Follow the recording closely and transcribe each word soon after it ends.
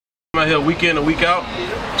here week in and week out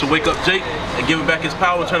to wake up Jake and give him back his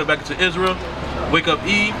power and turn it back into Israel. Wake up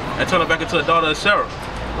Eve and turn it back into a daughter of Sarah,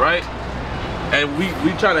 right? And we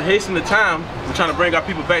trying to hasten the time. We're trying to bring our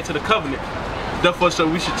people back to the covenant. Therefore, so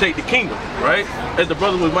we should take the kingdom, right? As the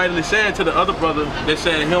brother was mightily saying to the other brother that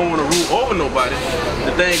said he don't want to rule over nobody.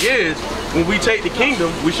 The thing is, when we take the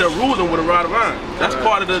kingdom, we shall rule them with a rod of iron. That's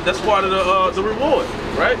part of the reward,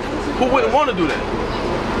 right? Who wouldn't want to do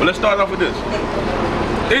that? But let's start off with this.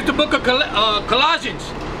 Here's the book of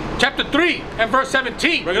Colossians, chapter 3 and verse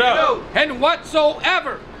 17. Bring it out. And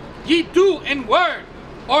whatsoever ye do in word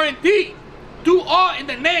or in deed, do all in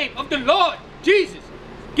the name of the Lord Jesus,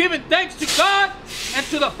 giving thanks to God and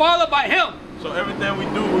to the Father by Him. So everything we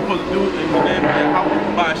do, we're supposed to do in the name of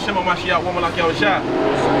Yahweh, by Hashem HaMashiach, woman like Yahushua,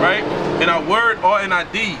 right? In our word or in our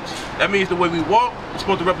deeds. That means the way we walk is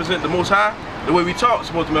supposed to represent the Most High. The way we talk is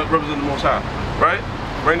supposed to represent the Most High, right?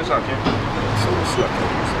 Bring this out, Ken.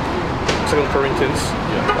 2 Corinthians.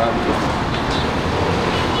 Yeah.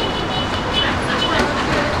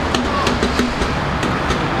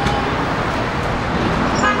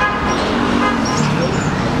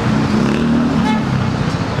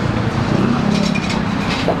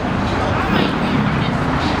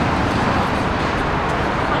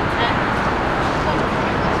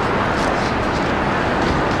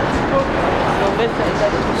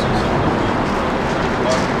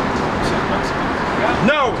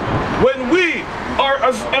 Now, when we are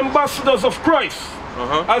as ambassadors of Christ,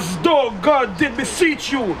 as though God did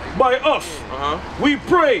beseech you by us, we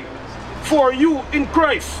pray for you in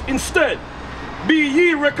Christ instead. Be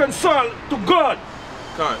ye reconciled to God.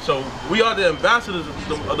 So we are the ambassadors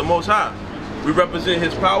of the Most High. We represent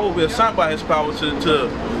His power. We are sent by His power to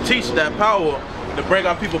teach that power to bring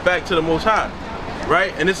our people back to the Most High,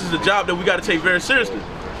 right? And this is a job that we got to take very seriously,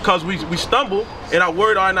 because we stumble in our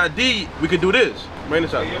word or in our deed. We can do this. Bring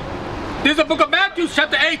this out. This is the book of Matthew,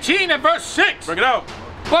 chapter 18 and verse 6. Bring it out.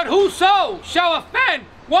 But whoso shall offend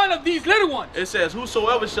one of these little ones. It says,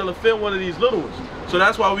 whosoever shall offend one of these little ones. So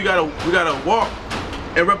that's why we gotta walk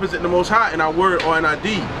and represent the Most High in our word or in our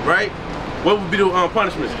deed, right? What would be the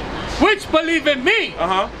punishment? Which believe in me,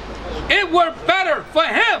 it were better for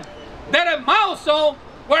him that a millstone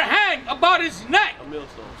were hanged about his neck. A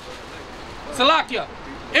millstone. Salakia.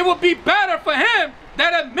 It would be better for him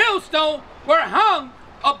that a millstone were hung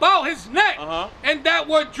about his neck and that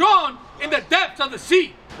were drawn in the depths of the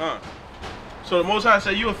sea. So the Most High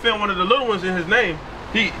said, you offend one of the little ones in His name.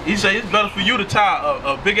 He said it's better for you to tie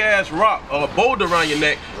a big ass rock or a boulder around your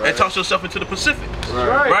neck and toss yourself into the Pacific.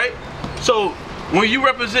 Right? So when you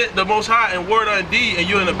represent the Most High in word or in deed, and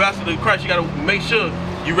you're an ambassador of Christ, you gotta make sure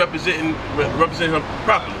you represent Him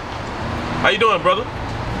properly. How you doing, brother?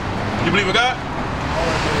 You believe in God?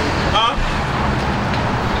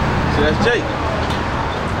 So that's Jake.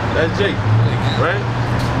 That's Jake, right?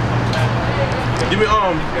 Give me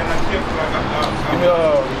I'm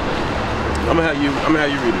gonna have you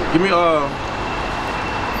read it. Give me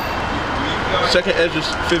 2nd Ezra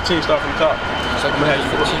 15, start from the top. I'm gonna have you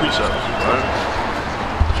put a screenshot. Alright?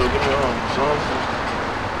 So give me Psalms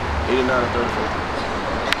 89 and 34.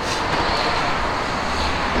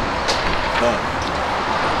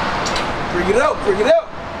 Bring it out, bring it out.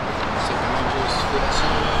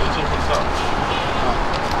 15 from the top.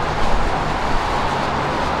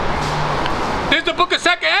 This is the book of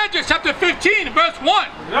 2nd Ezra, chapter 15, verse 1.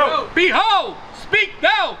 Behold, speak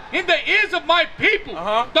thou in the ears of my people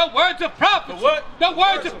the words of prophecy. The what? The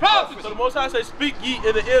words of prophecy. So the Most High says, speak ye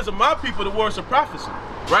in the ears of my people the words of prophecy.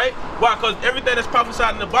 Right? Why? Because everything that's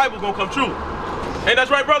prophesied in the Bible is going to come true. Ain't that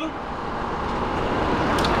right, brother?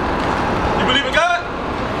 You believe in God?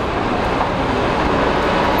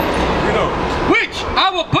 You know. Which I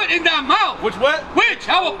will put in thy mouth. Which what? Which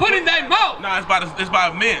I will put in thy mouth. Nah, it's by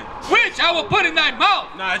men. Which I will put in thy mouth.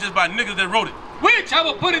 Nah, it's just by niggas that wrote it. Which I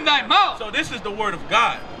will put in thy mouth. So this is the word of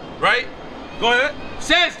God, right? Go ahead.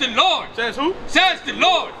 Says the Lord. Says who? Says the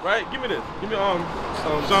Lord. Right? Give me this. Give me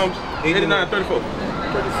Psalms 89 and 34.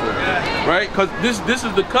 Right? Because this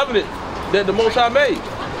is the covenant that the Most High made.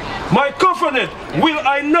 My covenant will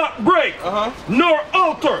I not break, nor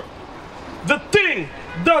alter the thing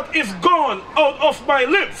that is gone out of my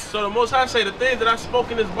lips. So the Most High say the things that I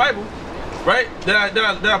spoke in this Bible, right? That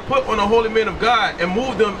I put on the holy men of God and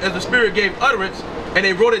moved them as the Spirit gave utterance, and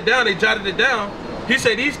they wrote it down, they jotted it down. He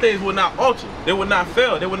said these things will not alter, they will not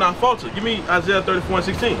fail, they will not falter. Give me Isaiah 34 and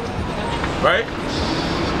 16. Right?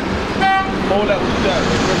 Hold that with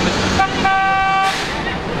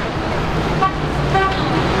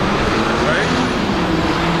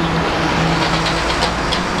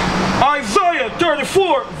Isaiah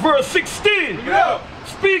 34 verse 16.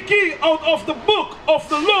 Speak ye out of the book of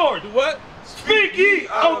the Lord. Do what? Speak ye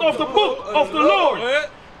out of the book of the Lord.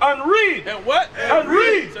 And read. And what? And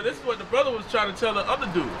read. So this is what the brother was trying to tell the other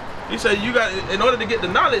dude. He said, you got, in order to get the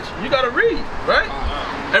knowledge, you got to read, right?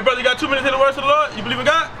 Hey, brother, you got 2 minutes to the words of the Lord? You believe in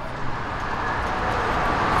God?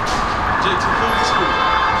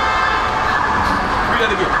 Read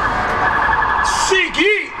that again. Seek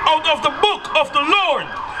ye out of the book of the Lord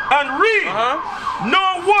and read.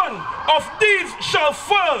 No one of these shall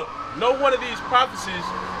fail. No one of these prophecies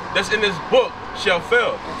that's in this book shall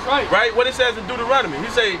fail. Right? What it says in Deuteronomy. He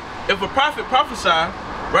say, if a prophet prophesy,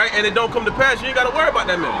 right, and it don't come to pass, you ain't got to worry about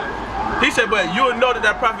that man. He said, but you'll know that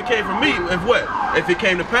that prophet came from me if what? If it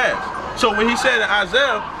came to pass. So when he said in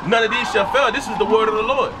Isaiah, none of these shall fail, this is the word of the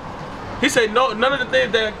Lord. He said, no, none of the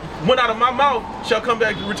things that went out of my mouth shall come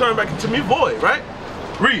back, return back to me void, right?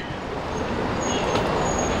 Read.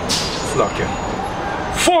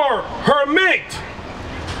 For her mate.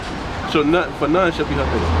 So none, for none shall be her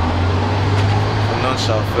mate. For none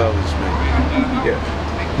shall fail his mate. Yeah.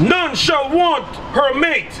 None shall want her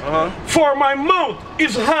mate. For my mouth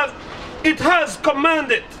it has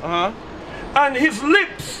commanded. And his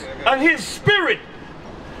lips and his spirit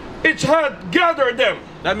it had gathered them.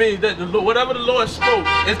 That means that whatever the Lord spoke,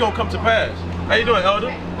 it's gonna come to pass. How you doing,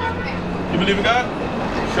 elder? You believe in God?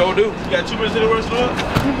 Sure do. You got 2 minutes in the words of the Lord?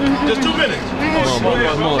 Just 2 minutes.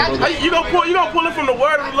 You gonna pull it from the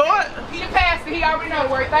word of the Lord? He the pastor, he already know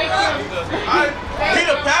the word. Thank you. He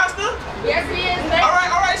the pastor? Yes, he is. All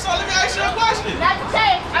right, so let me ask you a question. Not the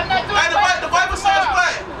case. I'm not doing And the Bible says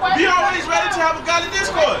what? Be always ready to have a godly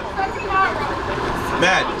discourse.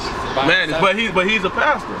 Madness. Madness. But he's a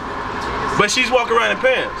pastor. But she's walking around in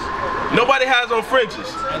pants. Nobody has on fringes.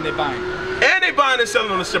 And they buying. And they buying and selling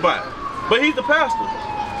on the Shabbat. But he's the pastor.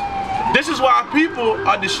 This is why people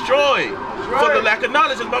are destroyed for the lack of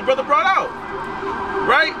knowledge, as my brother brought out.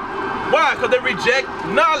 Right? Why? Because they reject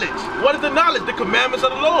knowledge. What is the knowledge? The commandments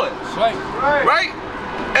of the Lord. Right?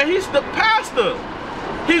 And he's the pastor.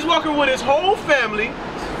 He's walking with his whole family,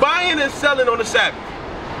 buying and selling on the Sabbath.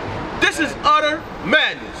 This is utter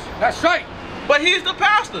madness. That's right. But he's the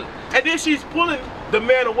pastor. And then she's pulling the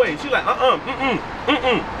man away. She's like,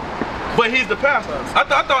 But he's the pastor. I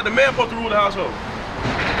thought the man supposed to rule the household.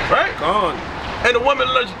 Right? And the woman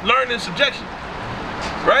learned in subjection.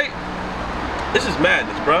 Right? This is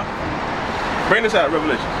madness, bro. Bring this out,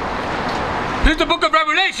 Revelation. This is the book of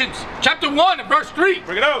Revelations, chapter 1 and verse 3.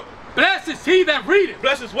 Bring it out. Blessed is he that readeth.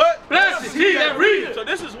 Blessed is what? Blessed is he that readeth. So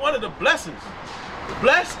this is one of the blessings.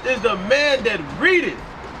 Blessed is the man that readeth.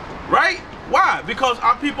 Right? Why? Because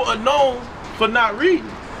our people are known for not reading.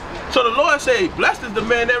 So the Lord say, blessed is the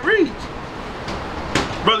man that reads.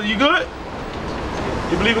 Brother, you good?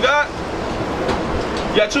 You believe in God?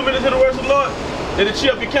 You got 2 minutes in the words of the Lord? It'll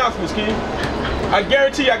cheer up your countenance, King. I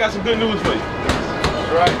guarantee you I got some good news for you.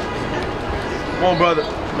 That's right. Come on, brother.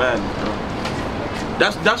 Man,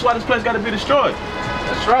 that's why this place got to be destroyed.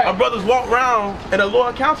 That's right. Our brothers walk around in a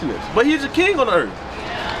lower countenance, but he's a king on the earth.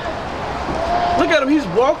 Look at him, he's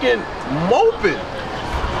walking moping.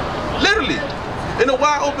 Literally, in a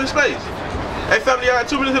wide open space. Hey family, y'all got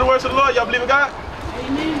 2 minutes in the words of the Lord? Y'all believe in God?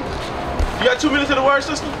 Amen. You got 2 minutes in the word,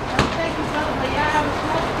 sister? Thank you, brother, but y'all have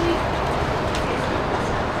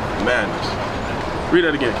a Madness. Read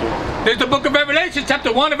that again, King. There's the book of Revelation,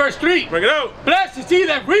 chapter 1 and verse 3. Bring it out. Blessed is he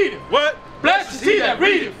that readeth. What? Blessed is he that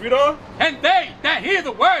readeth. Read on. And they that hear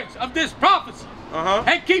the words of this prophecy.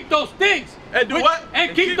 And keep those things. And do what?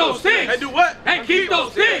 And keep those things. And do what? And keep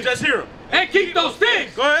those things. Just hear him. And keep those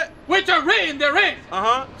things. Go ahead. Which are written therein.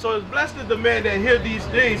 So it's blessed is the man that hear these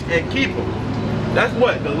things and keep them. That's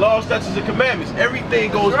what? The law, statutes, and commandments.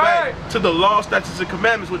 Everything goes back to the law, statutes, and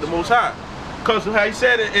commandments with the Most High. Because how he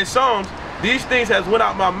said it in Psalms, these things has went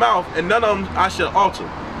out my mouth, and none of them I shall alter.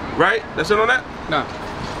 Right? That's it on that? No.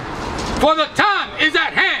 For the time is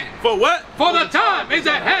at hand. For what? For the time is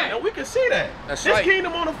at hand. And we can see that. That's this right.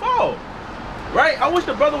 kingdom on the fall. Right? I wish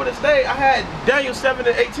the brother would have stayed. I had Daniel 7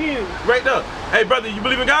 and 18 right there. Hey, brother, you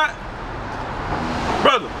believe in God?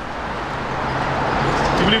 Brother.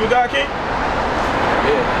 You believe in God, King?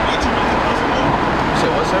 Yeah. You got 2 minutes in the verse of the Lord? You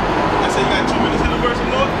said what, sir? I said you got 2 minutes in the verse of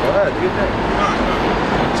the Lord? Go ahead, do your thing.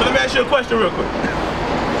 So let me ask you a question real quick.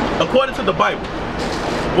 According to the Bible,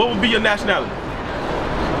 what would be your nationality?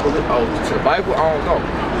 Oh, to the Bible? I don't know.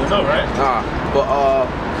 You know, right? Nah, but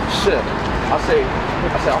shit. I say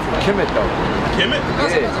I'm from Kemet though. Kemet?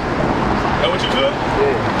 Yeah. That what you good?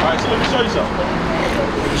 Yeah. Alright, so let me show you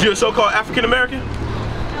something. You a so-called African American?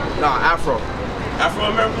 Nah, Afro.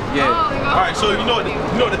 Afro-American? Yeah. Alright, so you know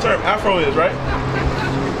what the term Afro is, right?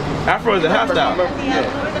 Afro is a hairstyle. Yeah.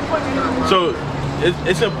 So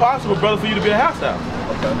it's impossible, brother, for you to be a hairstyle.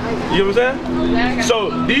 You know what I'm saying?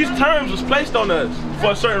 So these terms was placed on us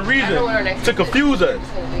for a certain reason to confuse us.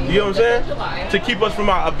 You know what I'm saying? To keep us from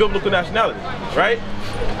our biblical nationality, right?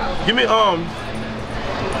 Give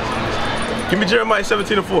me Jeremiah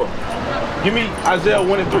 17:4. Give me Isaiah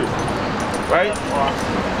 1:3, right?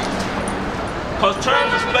 Because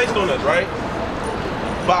terms is placed on us, right?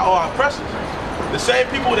 By our oppressors. The same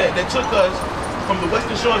people that took us from the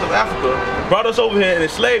western shores of Africa, brought us over here and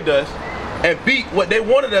enslaved us, and beat what they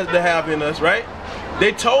wanted us to have in us, right?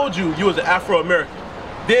 They told you was an Afro-American.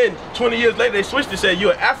 Then 20 years later, they switched and said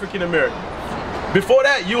you're an African-American. Before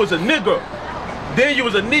that, you was a Negro. Then you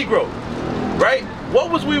was a Negro, right? What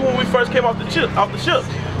was we when we first came off the ships?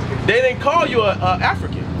 They didn't call you a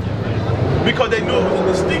African because they knew it was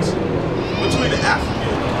a distinction between the African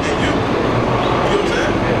and you. You know what I'm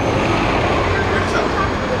saying?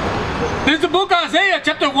 This is the book of Isaiah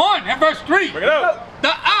chapter 1 and verse 3. Bring it up. The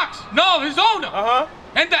ox know his owner,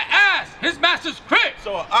 and the ass his master's crib.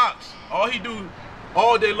 So an ox, all he do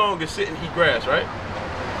all day long is sit and eat grass, right?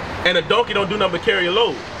 And a donkey don't do nothing but carry a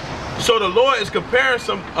load. So the Lord is comparing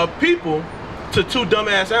some people to two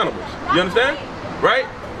dumbass animals. You understand? Right?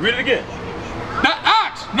 Read it again. The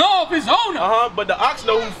ox know of his owner. But the ox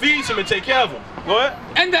know who feeds him and take care of him. Go ahead.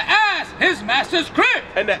 And the ass his master's crib.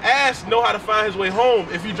 And the ass know how to find his way home.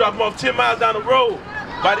 If you drop him off 10 miles down the road,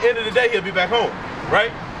 by the end of the day he'll be back home.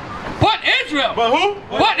 Right? But Israel. But who?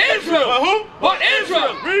 But Israel. But who? But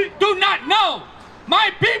Israel. Read. Do not know. My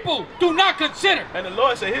people do not consider. And the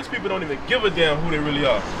Lord said his people don't even give a damn who they really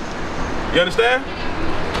are. You understand?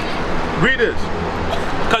 Read this.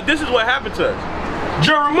 Because this is what happened to us.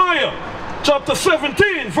 Jeremiah chapter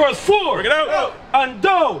 17 verse 4. Bring it out. And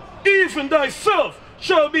thou, even thyself,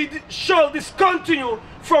 shall discontinue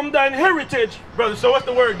from thine heritage. Brother, so what's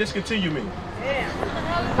the word discontinue mean?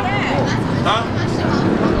 Huh?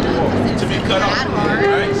 To be cut off.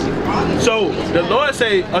 Right? So the Lord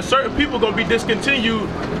say a certain people gonna be discontinued.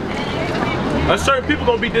 A certain people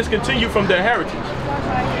gonna be discontinued from their heritage.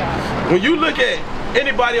 When you look at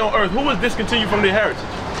anybody on earth, who was discontinued from their heritage?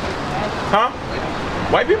 Huh?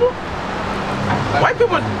 White people? White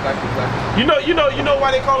people? You know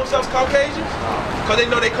why they call themselves Caucasians? Because they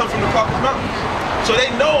know they come from the Caucasus Mountains. So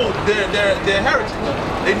they know their heritage.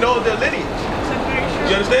 They know their lineage.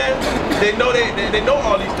 You understand? They know they know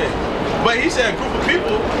all these things. But he said a group of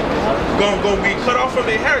people gonna be cut off from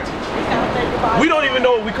their heritage. We don't even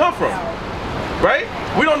know where we come from. Right?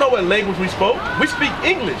 We don't know what language we spoke. We speak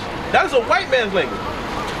English. That is a white man's language.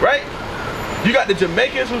 Right? You got the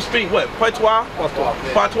Jamaicans who speak what? Patois?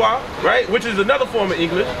 Patois, right? Which is another form of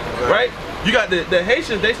English, right? You got the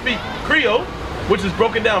Haitians, they speak Creole, which is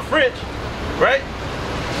broken down French, right?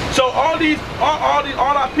 So all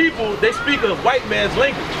our people, they speak a white man's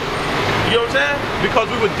language. You know what I'm saying? Because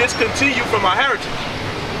we would discontinue from our heritage,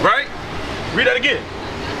 right? Read that again.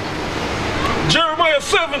 Jeremiah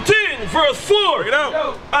 17 verse 4. Bring it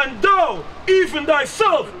out. And thou, even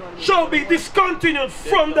thyself, shall be discontinued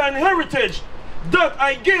from thine heritage that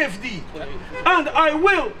I gave thee, and I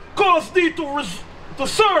will cause thee to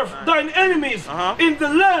serve thine enemies in the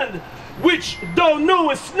land which thou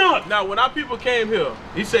knowest not. Now, when our people came here,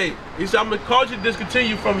 he said, I'm gonna cause you to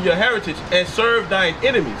discontinue from your heritage and serve thine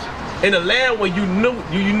enemies in a land where you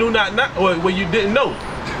knew not, or where you didn't know,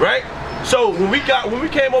 right? So when we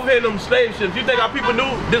came over here in them slave ships, you think our people knew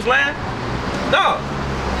this land? No.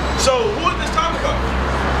 So who is this talking about?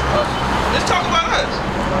 It's talking about us.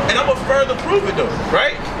 And I'm gonna further prove it though,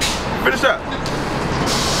 right? Finish up.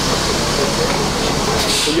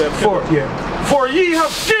 For ye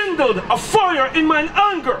have kindled a fire in mine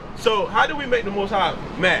anger. So how do we make the Most High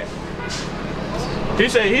mad? He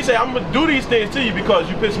said, I'm gonna do these things to you because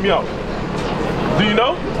you piss me off. Do you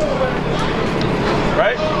know?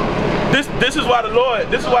 Right? This is why the Lord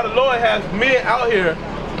has men out here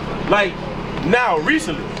like now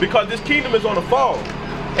recently, because this kingdom is on the fall.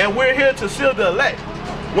 And we're here to seal the elect.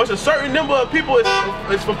 Once a certain number of people is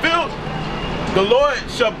fulfilled, the Lord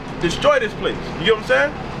shall destroy this place. You get what I'm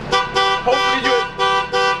saying?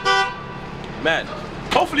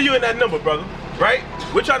 Hopefully you're in that number, brother. Right?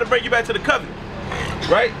 We're trying to bring you back to the covenant.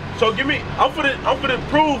 Right? So I'm gonna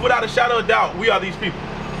prove without a shadow of doubt we are these people.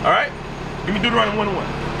 Alright? Give me Deuteronomy 1:1.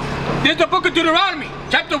 This is the book of Deuteronomy,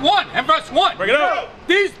 chapter 1 and verse 1. Bring it up.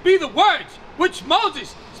 These be the words which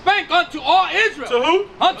Moses spake unto all Israel. To who?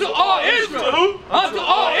 Unto all Israel. To who? Unto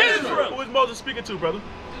all Israel. Who is Moses speaking to, brother?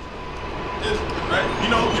 Right? You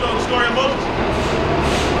know the story of Moses?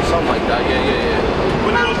 Something like that, yeah.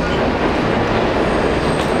 What did Moses do?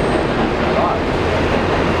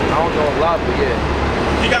 I don't know a lot, but yeah.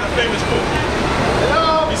 He got a famous quote.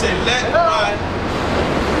 He said, let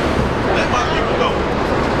my people go.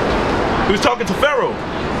 He was talking to Pharaoh.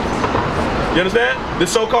 You understand? The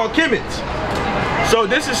so-called Kemites. So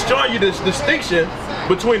this is showing you this distinction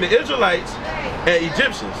between the Israelites and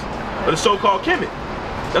Egyptians, or the so-called Kemet.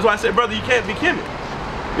 That's why I said, brother, you can't be Kemet.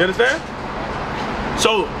 You understand?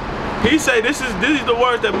 So he say these are the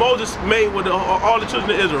words that Moses made with all the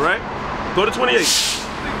children of Israel, right? Go to 28.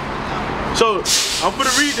 So I'm going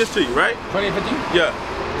to read this to you, right? 28, 15? Yeah.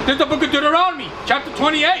 This is the book of Deuteronomy, chapter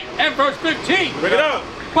 28 and verse 15. Bring it up.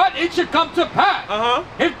 But it should come to pass,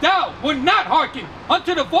 if thou would not hearken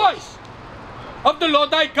unto the voice of the Lord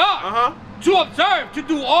thy God, to observe, to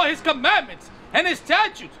do all his commandments and his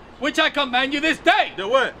statutes, which I command you this day. Then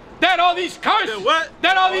what? That all these curses. Then what?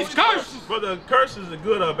 That all these curses. Brother, curse is a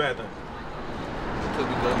good or a bad thing? Could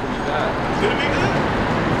be good, could be bad. Could it be good?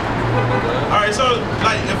 Alright, so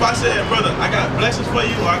like if I said, brother, I got blessings for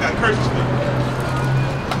you or I got curses for you.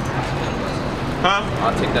 Huh?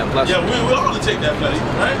 I'll take that blessing. Yeah, we all take that blessing,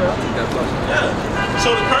 right? I'll take that blessing. Yeah. So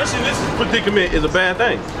the curse in this predicament is a bad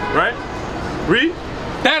thing, right? Read.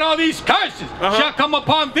 That all these curses shall come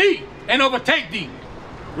upon thee and overtake thee.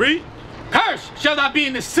 Read. Curse shall not be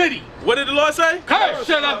in the city. What did the Lord say? Curse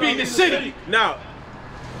shall not be in the city. Now,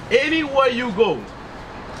 anywhere you go,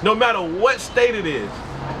 no matter what state it is,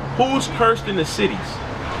 who's cursed in the cities?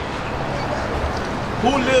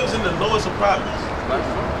 Who lives in the lowest of province?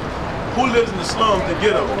 Who lives in the slums, the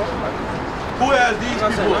ghetto? Who has these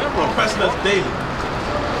people oppressing us daily?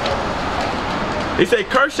 He said,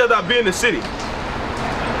 curse shall not be in the city.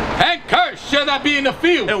 And curse shall not be in the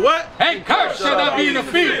field. And what? And curse shall not be in the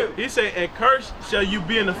field. He said, and curse shall you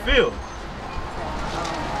be in the field.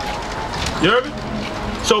 You heard me?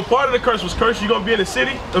 So part of the curse was curse you gonna be in the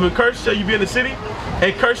city. I mean, curse shall you be in the city,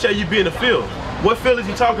 and curse shall you be in the field. What field is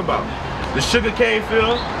he talking about? The sugarcane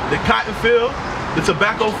field, the cotton field, the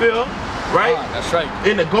tobacco field, right? That's right.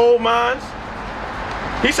 In the gold mines.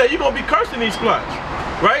 He said you're gonna be cursed in these spots,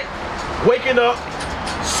 right? Waking up,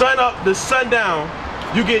 sun up to sundown,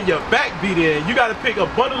 you getting your back beat in. You gotta pick a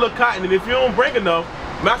bundle of cotton, and if you don't bring enough,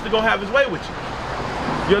 master gonna have his way with you.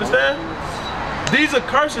 You understand? These are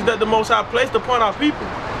curses that the Most High placed upon our people,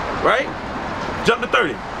 right? Jump to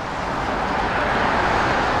 30.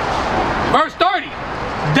 Verse 30.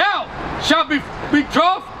 Thou shalt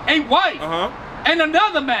betroth a wife, and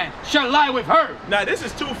another man shall lie with her. Now this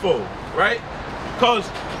is twofold, right? Because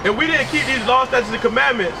if we didn't keep these laws, statutes, and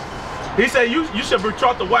commandments, he said you should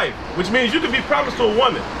betroth the wife, which means you can be promised to a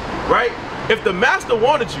woman, right? If the master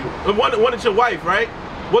wanted you, wanted your wife, right?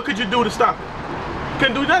 What could you do to stop it? You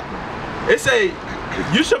couldn't do nothing. It say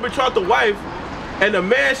you shall betroth the wife, and the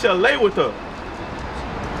man shall lay with her,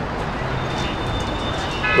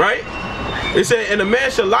 right? It said, and the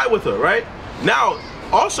man shall lie with her, right? Now,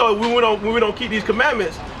 also, when we don't keep these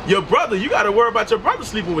commandments, your brother, you got to worry about your brother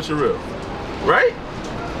sleeping with your real, right?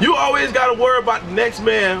 You always got to worry about the next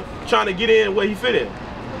man trying to get in where he fit in,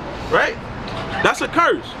 right? That's a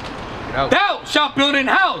curse. Thou shalt build an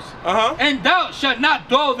house, and thou shalt not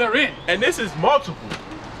dwell therein. And this is multiple.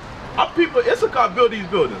 Our people, Issachar build these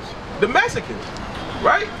buildings. The Mexicans,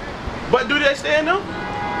 right? But do they stay in them?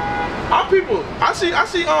 Our people, I see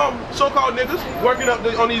so-called niggas working up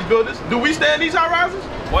on these buildings. Do we stay in these high rises?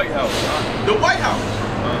 White House. The White House.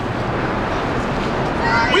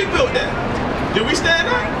 We built that. Did we stay in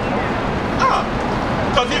that? No.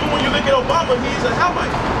 Because even when you look at Obama, he's a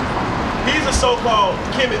Hamite. He's a so-called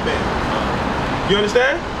Kemet man. You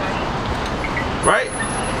understand? Right?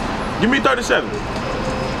 Give me 37.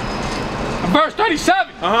 Verse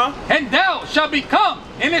 37. And thou shalt become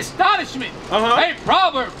an astonishment, a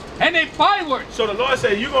proverb, and a byword. So the Lord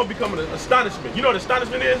said you're going to become an astonishment. You know what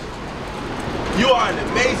astonishment is? You are an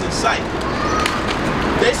amazing sight.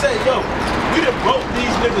 They say, yo, we done broke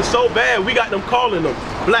these niggas so bad, we got them calling them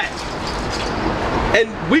black.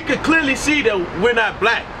 And we could clearly see that we're not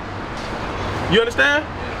black. You understand?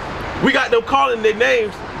 We got them calling their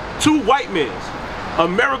names two white men,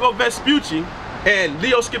 Amerigo Vespucci and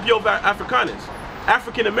Leo Scipio Africanus,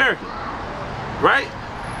 African American, right?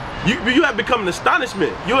 You have become an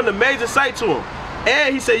astonishment. You're an amazing sight to him.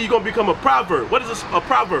 And he said you're gonna become a proverb. What is a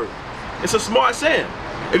proverb? It's a smart saying.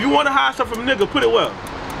 If you want to hide something from a nigga, put it well.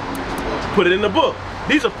 Put it in the book.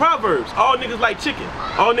 These are proverbs. All niggas like chicken.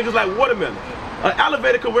 All niggas like watermelon. An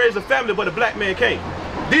elevator could raise a family, but a black man can't.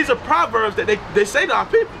 These are proverbs that they say to our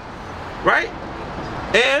people, right?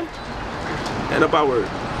 And a byword.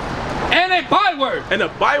 And a byword. And a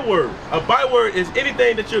byword. A byword is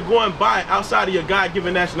anything that you're going by outside of your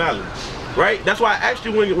God-given nationality, right? That's why I asked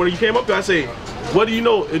you when you came up here, I say, what do you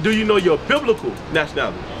know? Do you know your biblical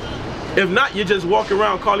nationality? If not, you just walk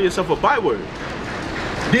around calling yourself a byword.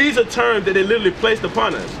 These are terms that they literally placed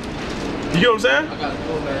upon us. You get what I'm saying? I got it,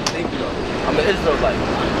 cool, man. Thank you, though. I'm an Israelite.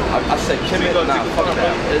 I said Kemet, nah, fuck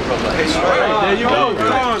that. Israelite. There you go.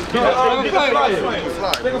 Come on. Take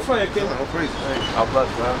Take a flag, Kim. I'll bless,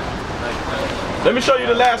 man. Let me show you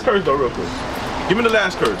the last curse though, real quick. Give me the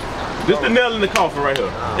last curse. This is the nail in the coffin right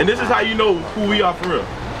here. And this is how you know who we are for real.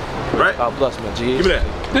 Right? God bless, man. Give me that.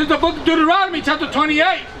 This is the book of Deuteronomy, chapter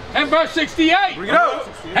 28 and verse 68. Bring it up.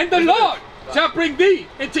 And the Lord shall bring thee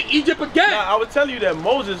into Egypt again. Now, I would tell you that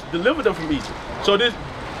Moses delivered them from Egypt. So this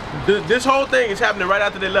whole thing is happening right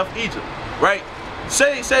after they left Egypt, right?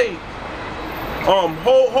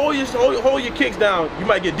 Hold your kicks down. You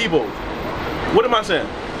might get deboed. What am I saying?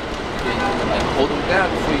 Hold them down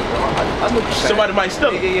before you. I know what Somebody might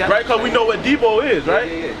steal it, right? Because we know what debo is,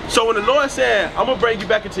 right? So when the Lord said, "I'm gonna bring you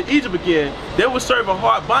back into Egypt again," they were serving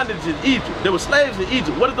hard bondage in Egypt. They were slaves in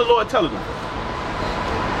Egypt. What did the Lord tell them?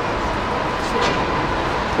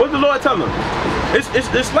 What did the Lord tell them?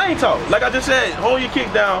 It's slang talk. Like I just said, hold your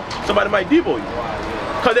kick down. Somebody might debo you.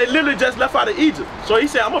 Because they literally just left out of Egypt. So he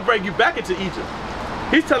said, I'm going to bring you back into Egypt.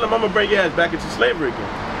 He's telling them, I'm going to bring your ass back into slavery again.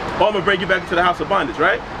 Or I'm going to bring you back into the house of bondage,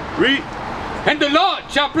 right? Read. And the Lord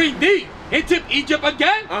shall bring thee into Egypt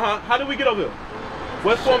again. How do we get over here?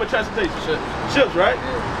 What form of transportation? Ships, right?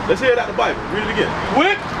 Let's hear it out the Bible. Read it again.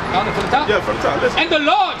 With, down from the top. Yeah, from the top. Listen. And the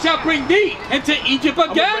Lord shall bring thee into Egypt again.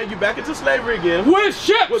 I'm going to bring you back into slavery again. With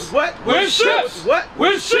ships. With what? With ships. With what?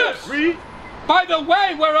 With ships. Read. By the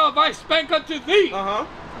way whereof I spake unto thee,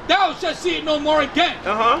 thou shalt see it no more again.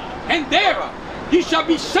 And there ye shall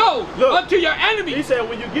be sold unto your enemies. He said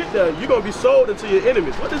when you get there, you're going to be sold unto your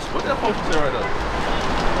enemies. What that function say right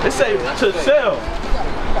there? They say to sell.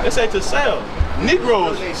 They say to sell.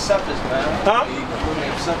 Negroes. Huh?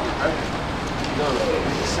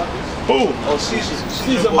 Who? Oh,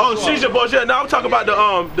 Caesar. Oh, Caesar bullshit. Now I'm talking about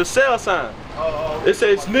the sale sign. It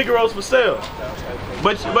says Negroes for sale.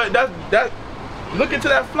 But that look into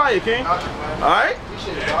that flyer, King. Alright?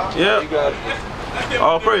 Yeah.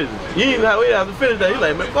 All praises. We didn't have to finish that. He's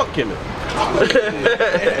like, man, fuck Kimmy.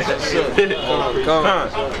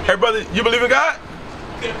 Hey brother, you believe in God?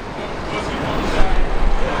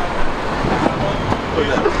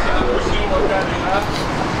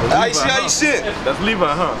 Ici, haïtien. That's Levi,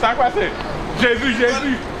 huh? C'est quoi c'est? Jésus,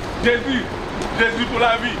 Jésus, Jésus, Jésus pour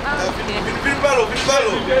la vie. Vini balo.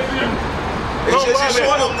 Et Jésus son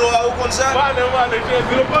homme noir ou comme ça. Vale,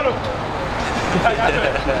 Jésus le balo.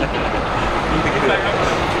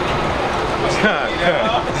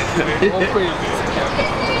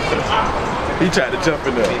 He tried to jump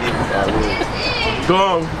in there.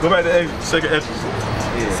 Go back to second Exodus.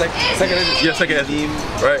 Second Exodus. Yeah, second Exodus.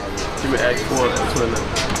 Right? Give me Acts 4 and 29.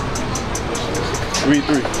 Read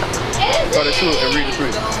 3. Start at 2 and read the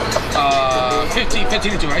 3. 15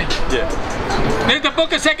 and 2, right? Yeah. There's the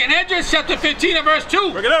book of 2nd Esdras, chapter 15 and verse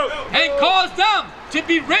 2. Bring it out. And cause them to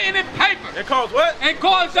be written in paper. And cause what? And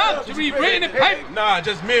cause them to be written in paper. Nah,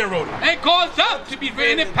 just men wrote it. And cause them to be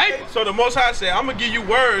written in paper. So the Most High said, I'm going to give you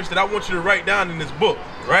words that I want you to write down in this book,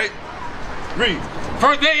 right? Read.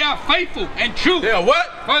 For they are faithful and true. They are what?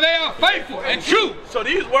 For they are faithful and true. So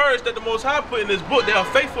these words that the Most High put in this book, they are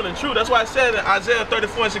faithful and true. That's why I said in Isaiah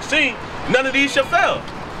 34 and 16, none of these shall fail,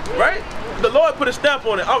 right? The Lord put a stamp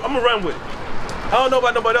on it. I'm going to run with it. I don't know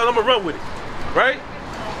about nobody else. I'm going to run with it, right?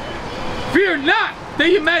 Fear not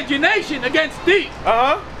the imagination against thee.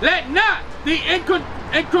 Let not the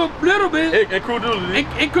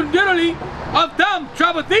incredulity of them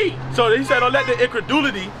trouble thee. So he said, don't let the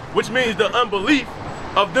incredulity, which means the unbelief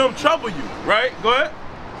of them trouble you, right? Go ahead.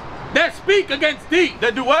 That speak against thee.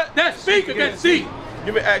 That do what? That speak against thee.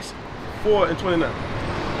 Give me Acts 4 and 29.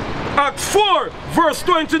 Acts 4, verse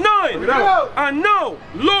 29. And now,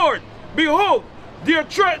 Lord, behold, their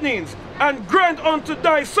threatenings, and grant unto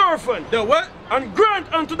thy servant. The what? And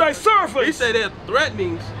grant unto thy servant. He said their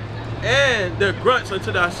threatenings and their grunts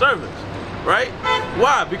unto thy servants, right?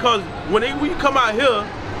 Why? Because when you come out here,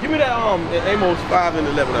 give me that Amos 5 and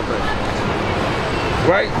 11, I think.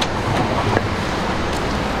 Right?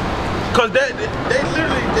 Because they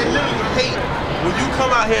literally hate when you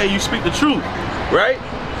come out here and you speak the truth, right?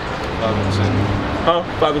 5 and 10. Huh?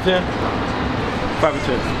 5 and 10? 5 and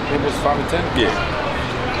 10. Amos 5 and 10? Yeah.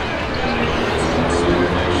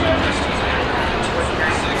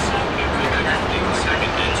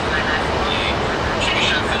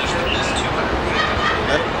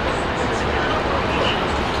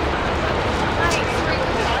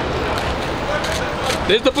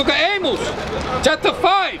 This is the book of Amos, chapter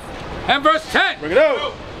 5 and verse 10. Bring it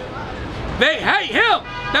out. They hate him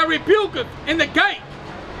that rebuketh in the gate,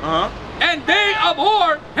 and they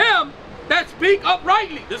abhor him that speak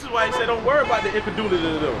uprightly. This is why he said don't worry about the incredulity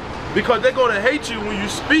of them. Because they're going to hate you when you're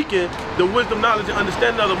speaking the wisdom, knowledge, and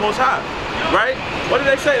understanding of the Most High, right? What do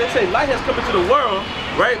they say? They say light has come into the world,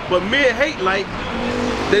 right? But men hate light.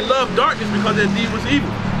 They love darkness because their deed was evil,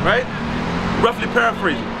 right? Roughly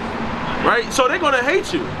paraphrasing, right? So they're going to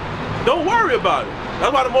hate you. Don't worry about it.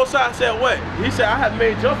 That's why the Most High said what? He said, I have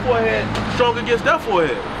made your forehead strong against their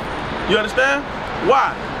forehead. You understand?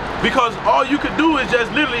 Why? Because all you could do is just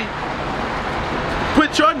literally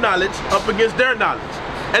put your knowledge up against their knowledge.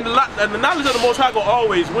 And the knowledge of the Most High will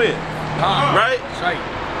always win. Right? That's right.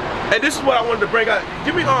 And this is what I wanted to bring out.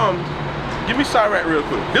 Give me Sirach real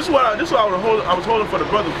quick. This is what I was holding for the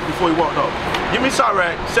brother before he walked off. Give me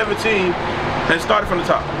Sirach 17 and start it from the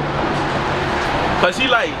top. Cause he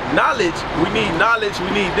like knowledge, we need this,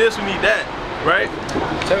 we need that, right?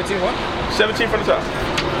 17 what? 17 from the top,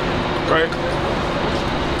 right?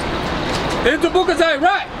 In the book of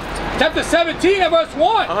Sirach, chapter 17 and verse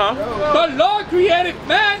 1. The Lord created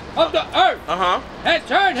man of the earth and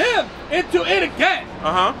turned him into it again.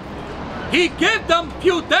 He gave them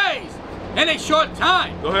few days and a short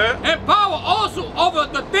time. Go ahead. And power also over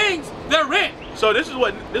the things therein. So this is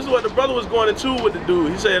what the brother was going into with the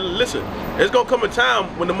dude. He said, listen, there's gonna come a time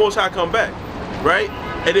when the Most High come back, right?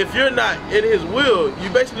 And if you're not in his will, you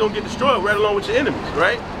basically gonna get destroyed right along with your enemies,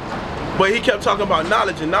 right? But he kept talking about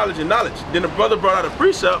knowledge and knowledge and knowledge. Then the brother brought out a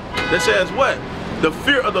precept that says what? The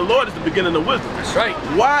fear of the Lord is the beginning of wisdom. That's right.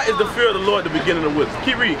 Why is the fear of the Lord the beginning of wisdom?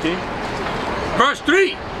 Keep reading, King. Verse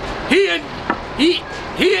 3. He endured,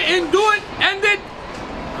 ended.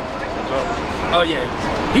 Oh yeah.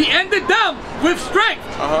 He ended them with strength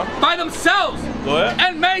by themselves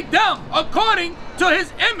and made them according to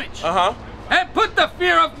his image. And put the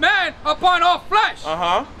fear of man upon all flesh.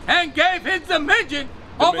 And gave his dominion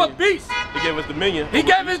over beasts. He gave us dominion. He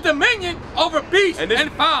gave his dominion over beasts and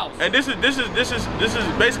fowls. And this is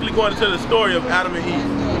basically going into the story of Adam and Eve,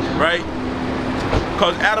 right?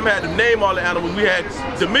 Because Adam had to name all the animals, we had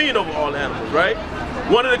dominion over all the animals, right?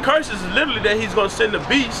 One of the curses is literally that he's gonna send the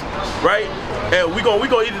beast, right? And we gonna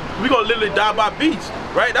literally die by beasts,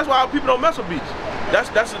 right? That's why people don't mess with beasts.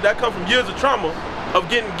 That comes from years of trauma of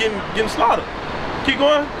getting slaughtered. Keep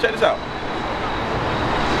going. Check this out.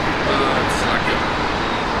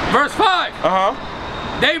 Verse 5.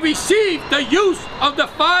 They received the use of the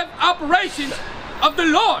 5 operations of the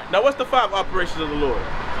Lord. Now, what's the 5 operations of the Lord?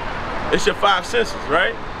 It's your 5 senses,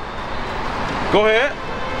 right? Go ahead.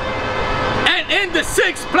 And in the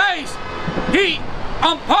 6th place, he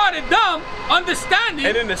imparted them understanding.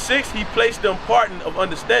 And in the 6th, he placed them pardon of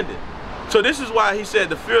understanding. So this is why he said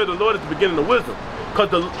the fear of the Lord is the beginning of wisdom.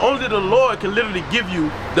 Because only the Lord can literally give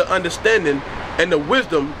you the understanding and the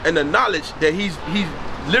wisdom and the knowledge that he's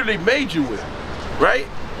literally made you with, right?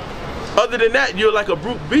 Other than that, you're like a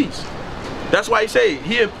brute beast. That's why he say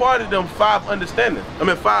he imparted them 5 understanding. I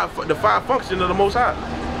mean, the 5 functions of the Most High.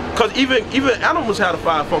 Because even animals have the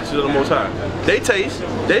 5 functions of the Most High. They taste,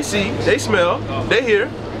 they see, they smell, they hear,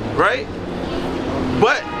 right?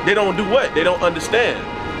 But they don't do what? They don't understand.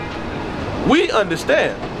 We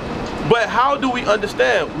understand. But how do we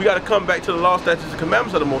understand? We got to come back to the law, statutes, and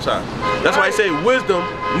commandments of the Most High. That's why I say wisdom,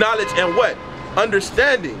 knowledge, and what?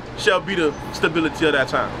 Understanding shall be the stability of that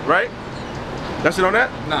time, right? That's it on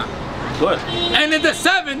that? Nah. Go ahead. And in the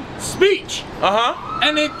 7th, speech.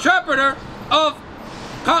 An interpreter of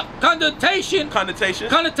connotation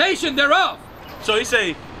thereof. So he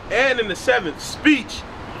say, and in the 7th, speech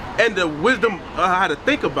and the wisdom of how to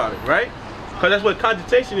think about it, right? Because that's what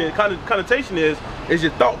connotation is. Connotation is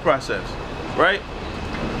your thought process, right?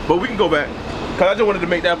 But we can go back, because I just wanted to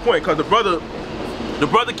make that point, because the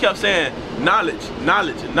brother kept saying knowledge,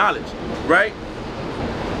 knowledge, and knowledge, right?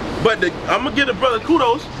 But I'm gonna give the brother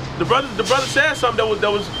kudos. The brother said something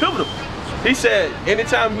that was pivotal. He said,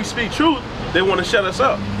 anytime we speak truth, they want to shut us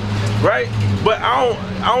up, right? But I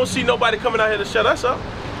don't see nobody coming out here to shut us up.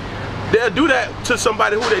 They'll do that to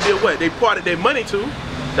somebody who they did what? They parted their money to.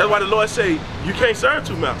 That's why the Lord say, you can't serve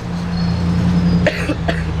 2 masters.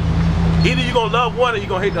 Either you're gonna love one or you're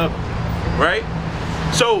gonna hate the other, right?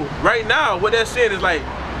 So right now, what they're saying is like,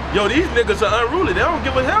 yo, these niggas are unruly. They don't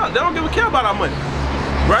give a hell. They don't give a care about our money,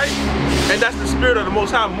 right? And that's the spirit of the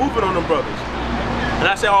Most High moving on them brothers. And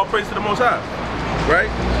I say all praise to the Most High, right?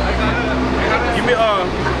 Give me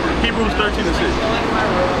Hebrews 13 and 6.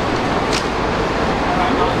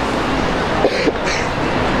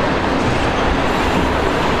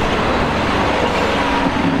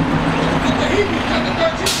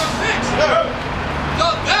 So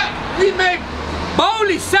that we may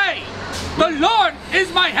boldly say, the Lord is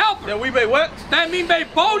my helper. That we may what? That we may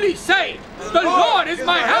boldly say, the Lord is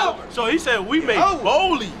my helper. So he said we may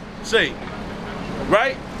boldly say,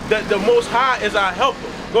 right? that the Most High is our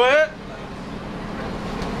helper. Go ahead.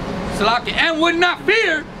 Salaki, and would not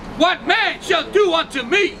fear what man shall do unto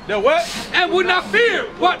me. The what? And would not fear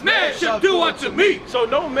what man shall do unto me. So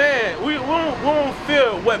no man, we won't fear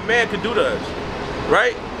what man can do to us,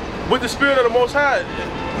 right? With the spirit of the Most High,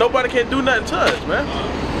 nobody can do nothing to us, man.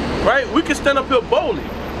 Right? We can stand up here boldly.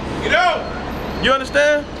 You know? You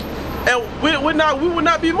understand? And we would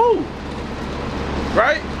not be moved.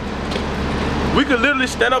 Right? We could literally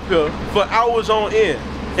stand up here for hours on end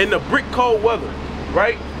in the brick cold weather,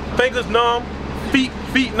 right? Fingers numb, feet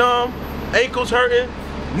numb, ankles hurting,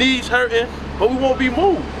 knees hurting, but we won't be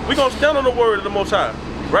moved. We're gonna stand on the word of the Most High,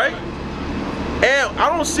 right? And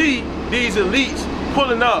I don't see these elites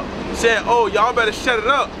pulling up saying, oh, y'all better shut it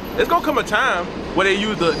up. There's gonna come a time where they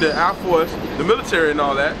use the Air Force, the military and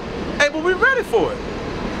all that. Hey, but we're ready for it.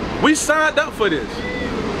 We signed up for this.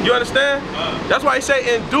 You understand? That's why he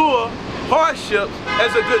say endure hardships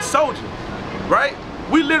as a good soldier, right?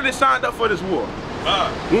 We literally signed up for this war.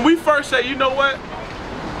 When we first say, you know what?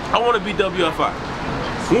 I want to be WFI.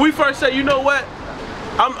 When we first say, you know what?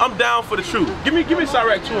 I'm down for the truth. Give me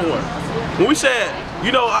Sirach 2 and 1. When we said,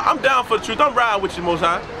 you know, I'm down for the truth, I'm riding with you, Most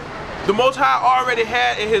High. The Most High already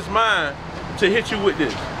had in his mind to hit you with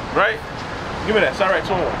this, right? Give me that, Sirach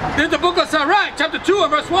 2 and 1. This is the book of Sirach, chapter 2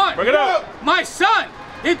 and verse 1. Bring it up. My son,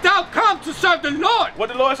 if thou come to serve the Lord. What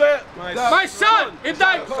the Lord said? My son, if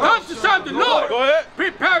thou come to serve the Lord. Go ahead.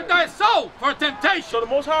 Prepare thy soul for temptation. So the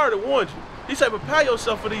Most High already warned you. He said, prepare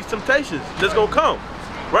yourself for these temptations that's gonna come,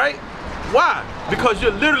 right? Why? Because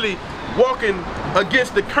you're literally walking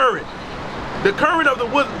against the current. The current of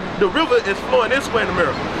the river is flowing this way in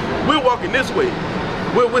America. We're walking this way.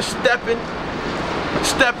 We're stepping,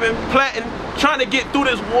 planting, trying to get through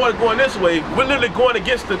this water going this way. We're literally going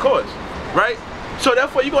against the course, right? So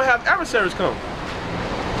therefore you're gonna have adversaries come,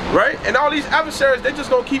 right? And all these adversaries, they just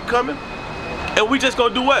gonna keep coming. And we just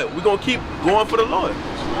gonna do what? We're gonna keep going for the Lord.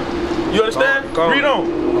 You understand? Read on.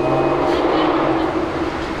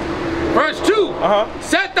 Verse 2.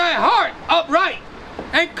 Set thy heart upright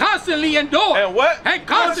and constantly endure. And what? And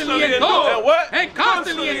constantly endure. And what? And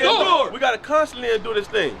constantly endure. We gotta constantly endure this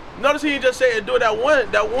thing. Notice he didn't just say endure that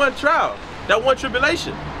one trial, that one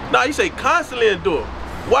tribulation. No, he say constantly endure.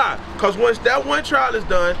 Why? Because once that one trial is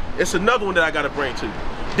done, it's another one that I gotta bring to you.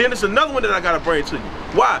 Then it's another one that I gotta bring to you.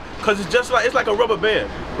 Why? Because it's like a rubber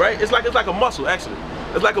band, right? It's like a muscle actually.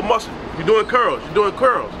 It's like a muscle. You're doing curls,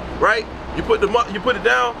 right? You put it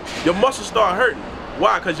down, your muscles start hurting.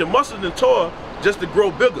 Why? Because your muscles are tore just to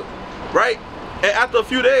grow bigger, right? And after a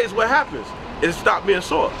few days, what happens? It stops being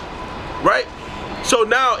sore, right? So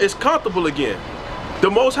now it's comfortable again. The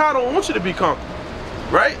Most High don't want you to be comfortable,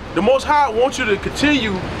 right? The Most High wants you to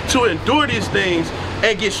continue to endure these things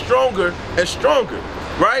and get stronger and stronger,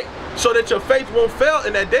 right? So that your faith won't fail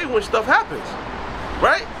in that day when stuff happens,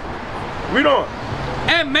 right? Read on.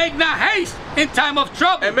 And make not haste in time of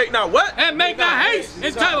trouble. And make not what? And make not haste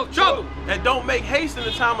in time of trouble. And don't make haste in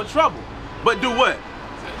the time of trouble. But do what?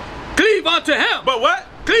 Cleave unto him. But what?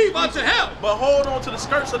 Cleave unto him. But hold on to the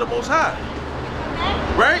skirts of the Most High.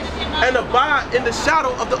 Right? And abide in the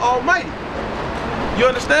shadow of the Almighty. You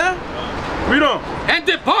understand? Read on. And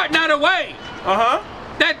depart not away.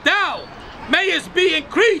 That thou mayest be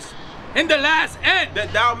increased in the last end.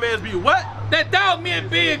 That thou mayest be what? That thou mayest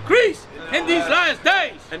be increased in these last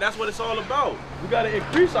days. And that's what it's all about. We got to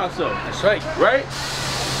increase ourselves. That's right. Right?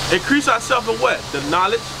 Increase ourselves in what? The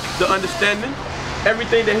knowledge, the understanding,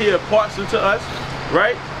 everything that he imparts into us.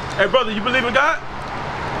 Right? Hey brother, you believe in God?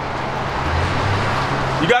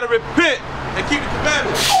 You got to repent and keep the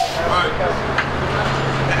commandments. All right.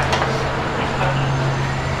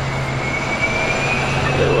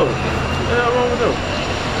 What's wrong with them?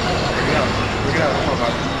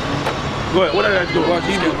 Go ahead, what did I do?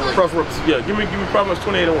 Proverbs. Yeah, give me Proverbs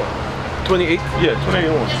 28 and 1. 28? Yeah, 28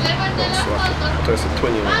 and 1. That's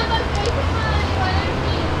 21.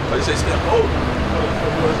 Oh, you say step over.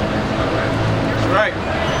 Right.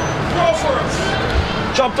 Proverbs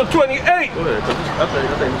chapter 28. Go ahead, I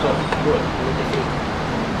think it's on. Go ahead.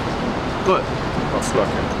 Go ahead. I'm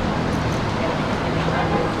slacking.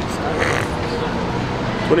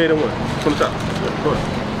 28 and 1. From the top. Go ahead.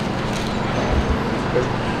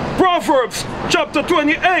 Proverbs chapter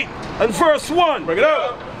 28 and verse 1. Bring it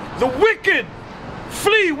up. The wicked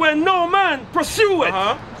flee when no man pursueth.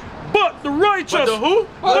 But the righteous, But the who?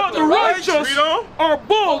 But the righteous Read on. are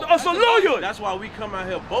bold as a lion. That's why we come out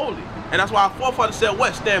here boldly. And that's why our forefathers said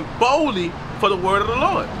what? Stand boldly for the word of the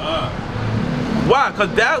Lord. Why?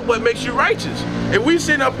 Because that's what makes you righteous. If we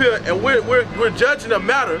sitting up here and we're judging a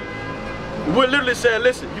matter, we're literally saying,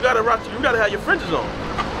 listen, you gotta have your fringes on.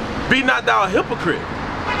 Be not thou a hypocrite.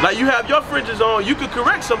 Like you have your fringes on, you could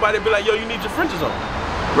correct somebody and be like, yo, you need your fringes on,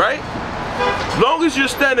 right? Long as you're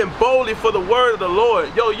standing boldly for the word of the Lord,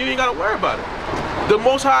 yo, you ain't gotta worry about it. The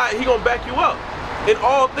Most High, he gonna back you up in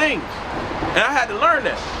all things. And I had to learn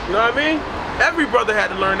that, you know what I mean? Every brother had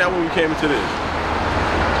to learn that when we came into this.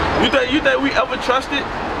 You think we ever trusted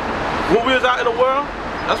when we was out in the world?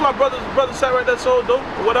 That's why brothers sat right there so dope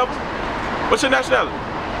or whatever. What's your nationality?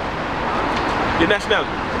 Your nationality?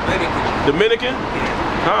 Dominican?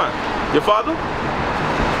 Huh? Your father?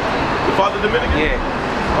 Your father Dominican? Yeah.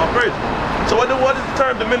 Oh, praise. So what does the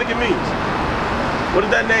term Dominican mean? What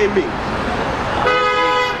does that name mean?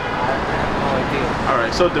 All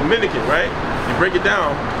right, so Dominican, right? You break it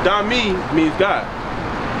down. Dami means God.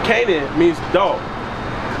 Canaan means dog.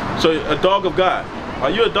 So a dog of God. Are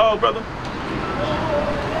you a dog, brother?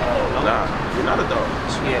 Nah, you're not a dog.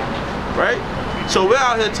 Yeah. Right? So we're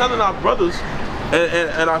out here telling our brothers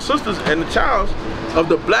and our sisters and the childs of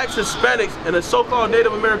the blacks, Hispanics, and the so-called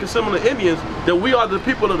Native American Seminole Indians that we are the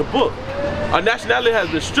people of the book. Our nationality has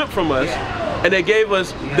been stripped from us, and they gave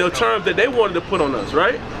us the terms that they wanted to put on us,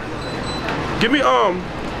 right? Give me,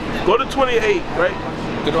 go to 28, right?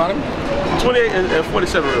 Deuteronomy? 28 and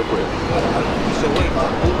 47 real quick. So wait.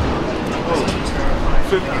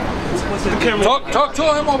 Talk to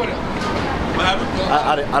him over there.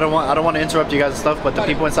 I don't want to interrupt you guys and stuff, but the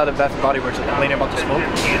people inside of Bath Body Works are complaining about the smoke.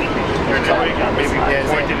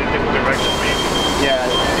 Yeah,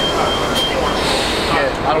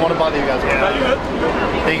 I don't want to bother you guys.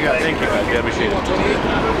 Thank you guys. Thank you guys. Yeah, appreciate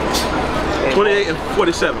it. 28 and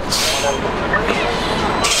 47. Let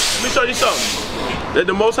me show you something that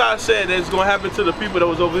the Most High said that's going to happen to the people that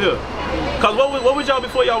was over here. Cause what was y'all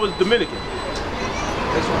before y'all was Dominican?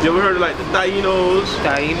 You ever heard of like the Tainos?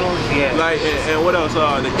 Tainos, yeah. Like and what else?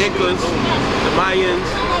 The Incas, the Mayans,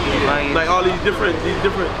 like all these different.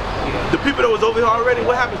 The people that was over here already.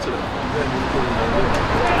 What happened to them?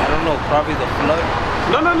 I don't know. Probably the flood.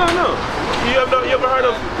 No. You ever heard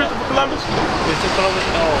of Christopher Columbus? Christopher Columbus?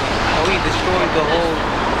 No. He destroyed the whole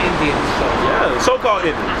Indian stuff. Yeah, so-called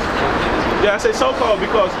Indians. Yeah, I say so-called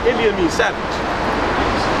because Indian means savage.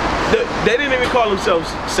 They didn't even call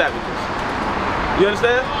themselves savages. You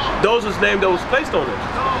understand? Those was names that was placed on them.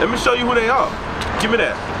 Let me show you who they are. Give me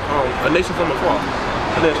that. A nation from afar.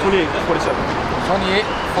 And then 28, 47. 28,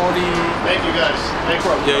 40. Thank you guys. Thanks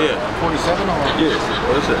for 47 or? Yeah.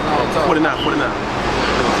 What is it? 49. 49.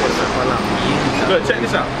 Good, check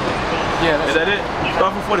this out. Yeah. Is that it?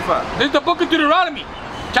 Start from 45. This is the book of Deuteronomy,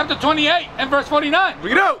 chapter 28 and verse 49.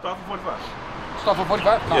 Read it out. Start from 45. Start from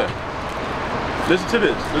 45? No. Yeah. Listen to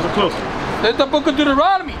this. Listen closer. This is the book of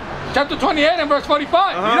Deuteronomy, chapter 28 and verse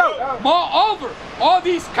 45. Read out. Moreover, all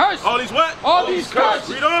these curses. All these what? All these curses.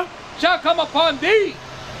 Read on. Shall come upon thee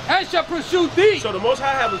and shall pursue thee. So the Most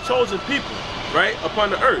High has a chosen people, right, upon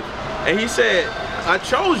the earth. And he said, I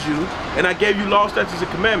chose you and I gave you law, statutes, and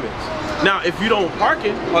commandments. Now, if you don't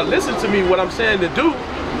hearken or listen to me, what I'm saying to do,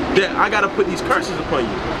 then I got to put these curses upon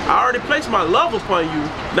you. I already placed my love upon you,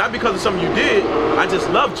 not because of something you did, I just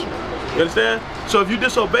loved you. You understand? So if you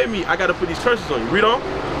disobey me, I got to put these curses on you. Read on.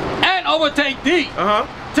 And overtake thee,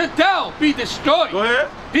 till thou be destroyed. Go ahead.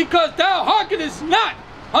 Because thou hearkenest not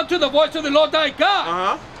unto the voice of the Lord thy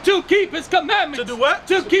God, to keep his commandments. To do what?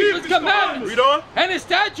 To keep his commandments. Read on. And his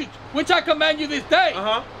statutes, which I command you this day.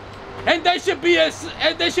 And they should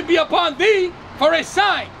be upon thee for a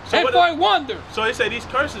sign and for a wonder. So they say these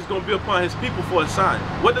curses going to be upon his people for a sign.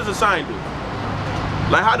 What does a sign do?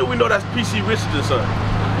 Like, how do we know that's PC Richard's son?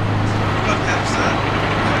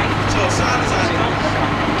 So a sign is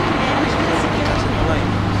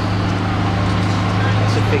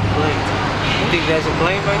That's a big plane. You think there's a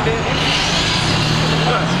plane right there?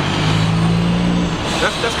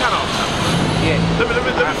 That's kind of off top. Yeah. Let me.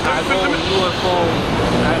 I go UFO.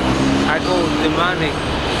 I go demonic.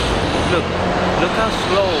 Look how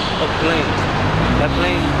slow a plane. That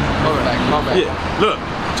plane. My bad. Yeah. Look,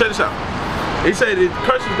 check this out. He said the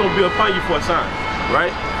curse is gonna be upon you for a sign,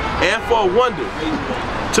 right? And for a wonder,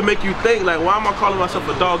 to make you think like, why am I calling myself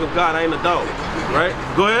a dog of God? I ain't a dog, right?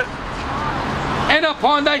 Go ahead. And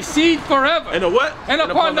upon thy seed forever. And a what? And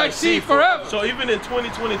upon thy seed forever. So even in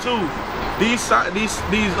 2022, these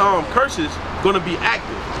curses gonna be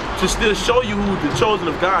active to still show you who the chosen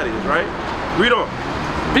of God is, right? Read on.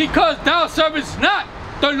 Because thou servest not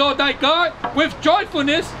the Lord thy God with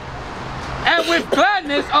joyfulness and with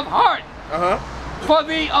gladness of heart. For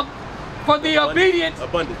the obedience.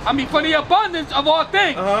 Abundance. For the abundance of all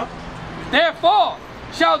things. Therefore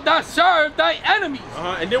shalt thou serve thy enemies.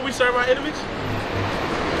 And then we serve our enemies?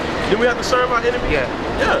 Then we have to serve our enemies? Yeah.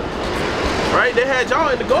 Yeah. Right? They had y'all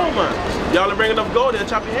in the gold mine. Y'all are bringing up gold, they'll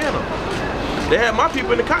chop your hand off. They had my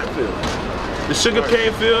people in the cotton field, the sugar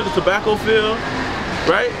cane field, the tobacco field,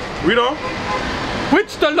 right? Read on.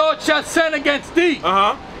 Which the Lord shall send against thee.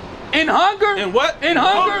 In hunger. In what? In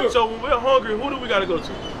hunger. So when we're hungry, who do we gotta go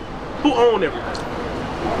to? Who own everything?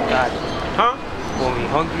 God. Huh? When we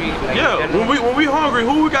hungry. Like yeah. When we hungry,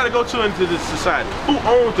 who we gotta go to into this society? Who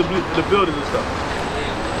owns the buildings and stuff?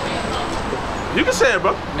 You can say it,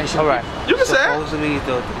 bro. All right. You can say it. Supposedly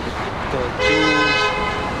the Jews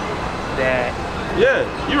that. Yeah,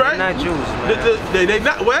 you're right. They're not Jews, man. They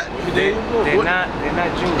not what? They're not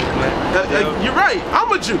Jews, man. You're right.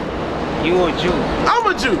 I'm a Jew. You a Jew. I'm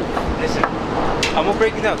a Jew. Listen, I'm gonna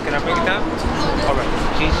break it down. Can I break it down? All right.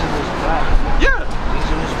 Jesus was black. Yeah.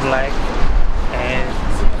 Jesus was black, and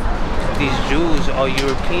these Jews are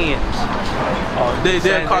Europeans.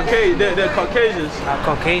 They're Caucasian. They're Caucasians.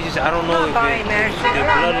 Caucasians. I don't know if their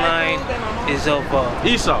bloodline is of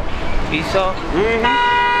Esau. Esau.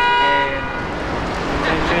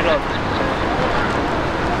 And straight up.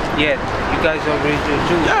 Yeah, you guys are original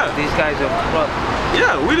Jews. Yeah. These guys are corrupt.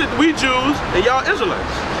 Yeah, we Jews and y'all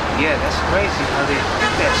Israelites. Yeah, that's crazy how they do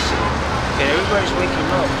that shit. And everybody's waking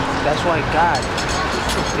up. That's why God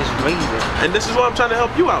is raising. And this is why I'm trying to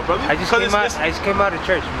help you out, brother. I just came out of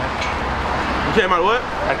church, man. You came out of what?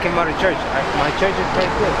 I came out of church. My church is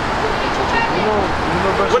pretty good. You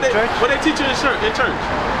know church? What they teach you in church?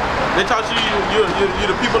 They taught you you're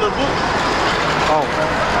the people of the book? Oh,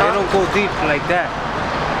 they don't go deep like that.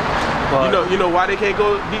 But you know why they can't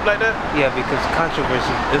go deep like that? Yeah, because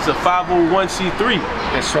controversy. It's a 501c3.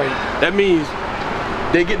 That's right. That means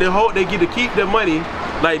they get to keep their money,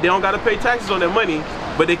 like they don't gotta pay taxes on their money,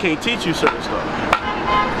 but they can't teach you certain stuff.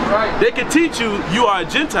 Right. They can teach you are a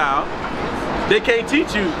Gentile. They can't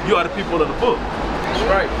teach you are the people of the book. That's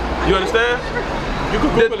right. You understand?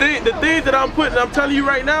 The things that I'm telling you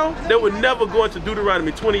right now, they would never go into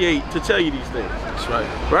Deuteronomy 28 to tell you these things. That's right.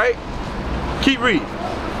 Right? Keep reading.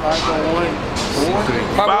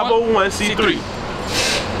 501c3.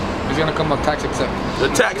 It's gonna come up tax exempt. The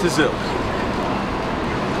tax exempt.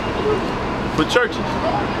 For churches.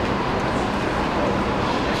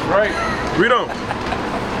 That's right. Read on.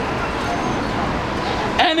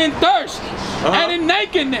 And in thirst, and in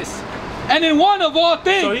nakedness, and in want of all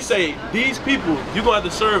things. So he say, these people, you're gonna have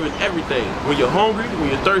to serve in everything. When you're hungry, when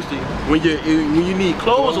you're thirsty, when you need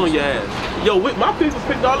clothes on your ass. Yo, my people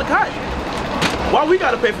picked all the cotton. Why we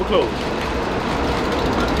gotta pay for clothes?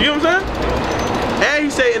 You know what I'm saying? And he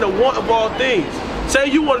say, in the want of all things. Say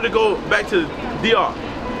you wanted to go back to DR.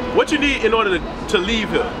 What you need in order to leave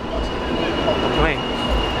here? A plane.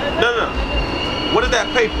 No. What is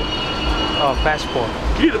that paper? Passport.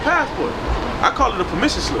 You need a passport. I call it a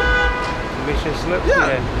permission slip. Permission slip?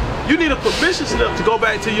 Yeah. You need a permission slip to go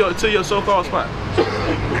back to your so-called spot. We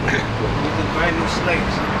the brand new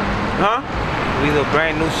slaves. Huh? We the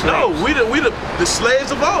brand new slaves. No, we the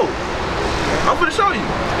slaves of old. I'm gonna show you.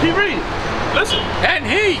 Keep reading. Listen. And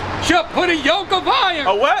he shall put a yoke of iron.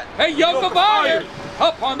 A what? A yoke of iron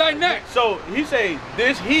upon thy neck. So he say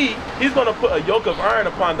he's gonna put a yoke of iron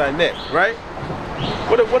upon thy neck, right?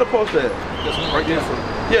 What a poster is? This one right there.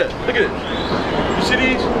 Yeah, look at it. You see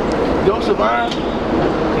these yokes of iron?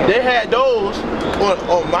 They had those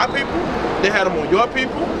on my people. They had them on your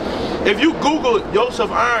people. If you Google yokes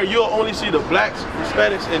of iron, you'll only see the blacks,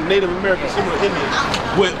 Hispanics, and Native Americans, similar Indians,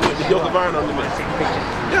 with the yoke of iron on the neck.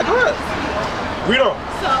 Yeah, go ahead. Read on.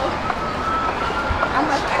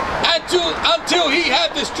 Until he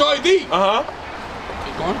had destroyed thee. Keep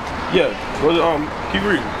going. Yeah. Keep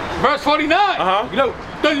reading. Verse 49. You know,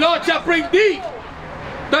 the Lord shall bring thee.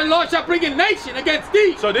 The Lord shall bring a nation against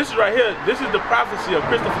thee. So this is right here. This is the prophecy of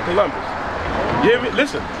Christopher Columbus. You hear me?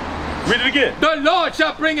 Listen. Read it again. The Lord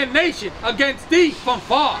shall bring a nation against thee from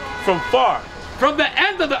far. From far. From the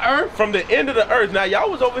end of the earth. From the end of the earth. Now y'all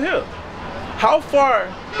was over here. How far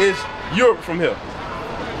is Europe from here?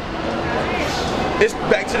 It's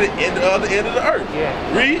back to the end of the earth.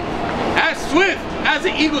 Yeah. Read. As swift as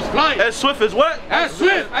the eagle's flight. As swift as what? As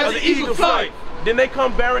swift as the eagle's flight. Then they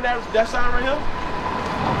come bearing that sign right here.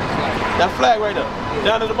 That flag right there,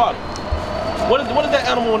 down at the bottom. What is that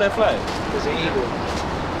animal on that flag? It's an eagle.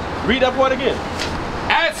 Read that part again.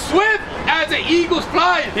 As swift as the eagle's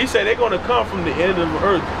flying. He said they're going to come from the end of the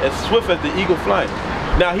earth as swift as the eagle flying.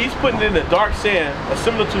 Now he's putting it in the dark sand, a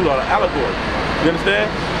similitude or an allegory. You understand?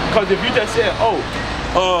 Because if you just said,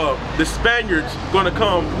 the Spaniards going to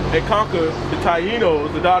come and conquer the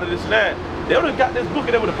Tainos, the daughter this and that, they would have got this book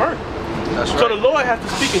and they would have burned it. That's right. So the Lord has to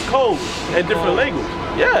speak in code and different language.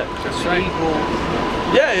 Yeah. That's right.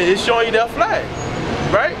 Yeah, it's showing you that flag.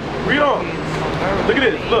 Right? Read on. Look at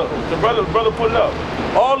this. Look, the brother put it up.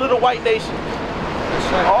 All of the white nations.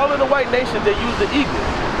 All of the white nations, they use the eagle.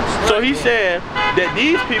 So he's saying that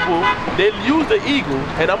these people, they use the eagle,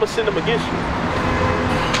 and I'm gonna send them against you.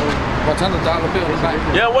 What's on the dollar bill in the back?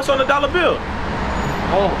 Yeah, what's on the dollar bill?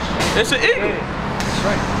 Oh, it's an eagle. Yeah. That's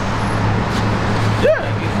right. Yeah.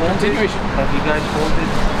 Continuation. Have you guys folded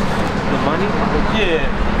the money? Yeah.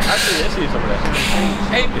 I see some of that.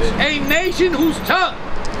 A nation whose tongue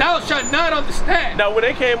thou shalt not understand. Now, when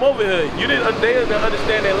they came over here, they didn't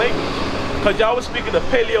understand their language, cause y'all was speaking the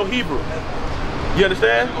Paleo Hebrew. You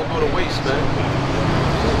understand? Don't go to waste, man.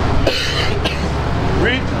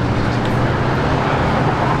 Read.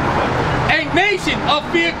 A nation of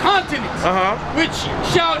fair continents, which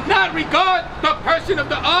shall not regard the person of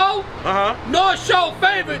the old, nor show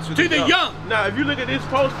favors to the young. Now, if you look at these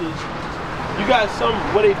posters, you got some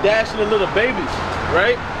where they dashing the little babies,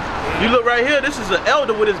 right? You look right here, this is an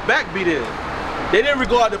elder with his back beat in. They didn't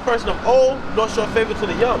regard the person of old, nor show favor to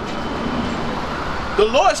the young. The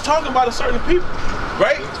Lord's talking about a certain people,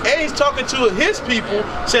 right? And he's talking to his people,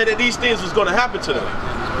 saying that these things was gonna happen to them,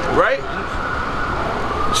 right?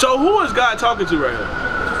 So who is God talking to right here?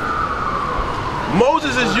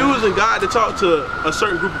 Moses is using God to talk to a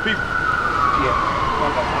certain group of people. Yeah,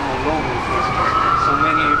 I'm alone with this. So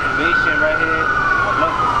many information right here. I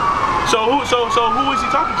love it. So who is he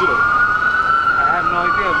talking to though? I have no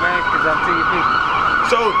idea, man, because I'm taking pictures.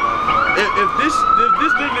 So if this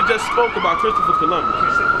nigga just spoke about Christopher Columbus.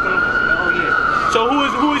 Christopher Columbus, oh yeah. So who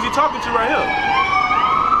is he talking to right here?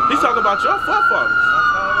 He's talking about your forefathers.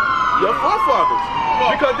 Your forefathers.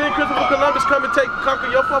 Because didn't Christopher Columbus come and conquer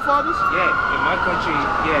your forefathers? Yeah, in my country,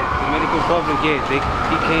 yeah, Dominican Republic, yeah,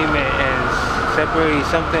 he came and separated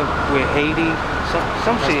something with Haiti,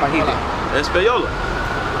 some shit he did. Española.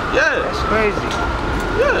 Yeah. That's crazy.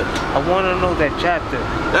 Yeah. I want to know that chapter.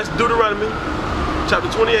 That's Deuteronomy, chapter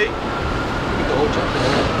 28.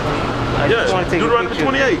 I just want to take Deuteronomy a picture.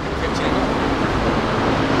 28.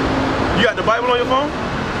 You got the Bible on your phone?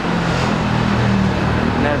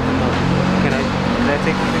 Not at the moment. Can I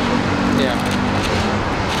take a picture? Yeah.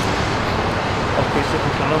 Of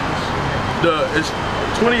Christopher Columbus? It's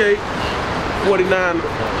 28, 49.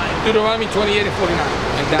 Deuteronomy 28 and 49.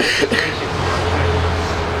 Like that.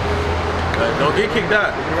 Don't get kicked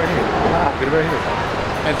out. Get it right here. Get it right here.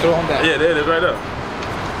 And throw him that. Yeah, there it is right there.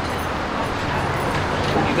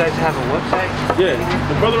 You guys have a website? Yeah,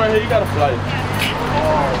 the brother right here, you got a flyer.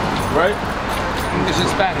 Right? It's in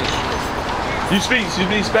Spanish. You speak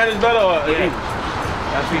Spanish better or Yeah. English?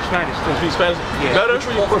 I speak Spanish too. You speak Spanish Yeah. better? Which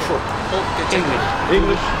one you prefer? English.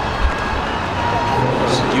 English?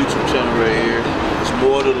 It's a YouTube channel right here. It's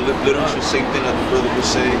more to the literature, same thing like the brother was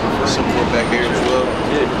saying. Some more back here as well.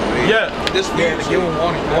 Yeah. This video, give him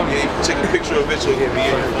warning. yeah, you can take a picture of it so it can be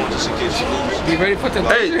in your phone just in case you lose. Be ready for the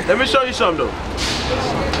Hey, let me show you something though.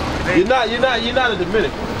 You're not a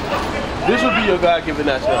Dominican. This would be your God-given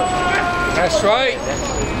nationality. That's right.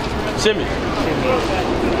 Simeon.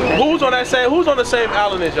 Who's on the same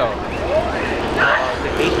island as y'all?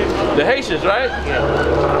 The Haitians? The Haitians, right?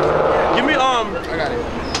 Yeah. Give me I got it.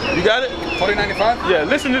 you got it? 4095? Yeah,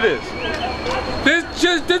 listen to this. This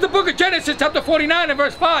is the book of Genesis, chapter 49 and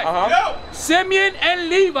verse 5. Simeon and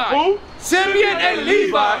Levi. Who? Simeon and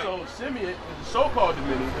Levi. So Simeon is the so-called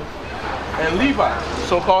Dominican, and Levi,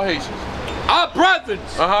 so-called Haitians. Our brethren,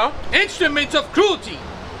 Uh-huh. instruments of cruelty,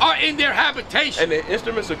 are in their habitation. And the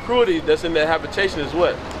instruments of cruelty that's in their habitation is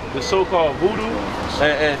what? The so-called voodoo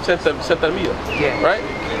and Santamia. Yeah. Right?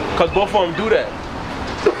 Because both of them do that.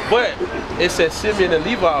 But it says Simeon and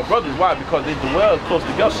Levi are brothers. Why? Because they dwell close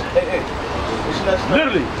together.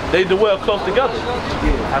 Literally, they dwell close together.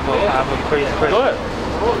 I have a crazy question. Go ahead.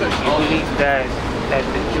 You believe that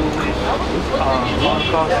the Jewish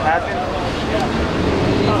Holocaust happened?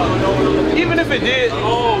 Even if it did,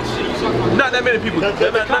 not that many people. Not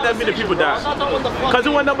that many people died. Because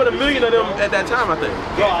there wasn't number $1 million of them at that time, I think.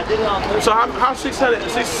 So how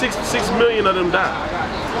 6 million of them died?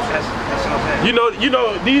 That's what I'm saying. You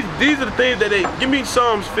know, these are the things that they give me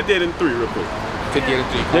Psalms 58 and 3 real quick. 58 and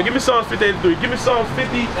 3. Yeah, give me Psalms 58 and 3. Give me Psalms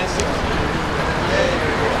 50 and 6.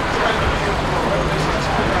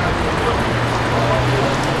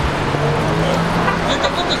 In the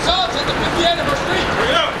book of Psalms, at the 58 and verse 3,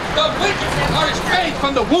 the wicked are estranged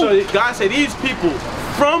from the womb. So God said these people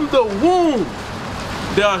from the womb,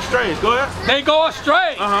 they are estranged. Go ahead. They go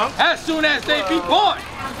astray Uh-huh. as soon as they be born.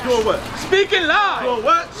 Doing what? Speaking lies. Doing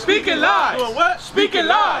what? Speaking lies. Doing what? Speaking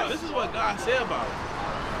lies. This is what God said about it.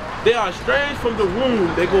 They are estranged from the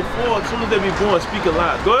womb. They go forward as soon as they be born, speaking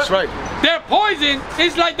lies. Go ahead. That's right. Their poison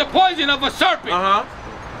is like the poison of a serpent. Uh-huh.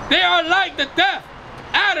 They are like the deaf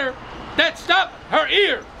adder that stopped her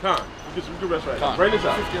ear. Come. You can rest right now. Bring this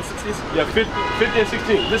out. 50 and 16? Yeah, 50 and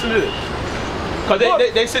 16. Listen to this. Because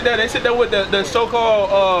they sit there with the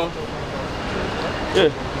so-called, yeah.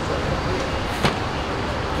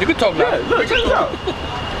 You can talk now. Yeah, look, check it out.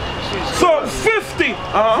 Psalm 50,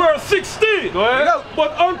 verse 16. Go ahead.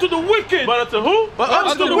 But unto the wicked. But unto who? But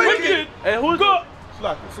unto the wicked. And who's God?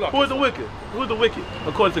 Who is the wicked? Who is the wicked?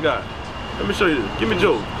 According to God. Let me show you this. Give me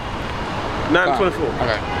Job. 9:24.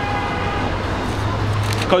 Okay.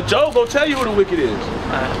 Because Job gonna tell you who the wicked is.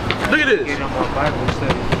 Look at this.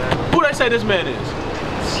 Who they say this man is?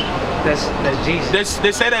 That's Jesus.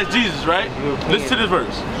 They say that's Jesus, right? Listen to this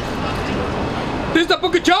verse. This is the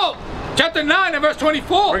book of Job, chapter 9 and verse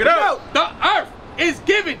 24. Bring it out. The earth is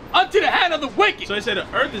given unto the hand of the wicked. So they say the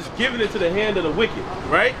earth is given into the hand of the wicked,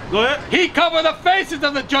 right? Go ahead. He covered the faces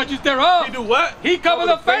of the judges thereof. He do what? He covered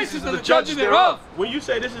the faces of the judges thereof. When you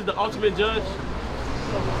say this is the ultimate judge,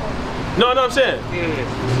 no, I'm saying.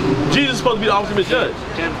 Yeah. Jesus is supposed to be the ultimate judge.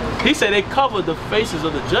 He said they covered the faces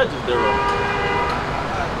of the judges thereof.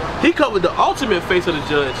 He covered the ultimate face of the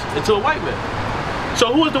judge into a white man.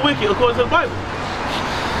 So who is the wicked according to the Bible?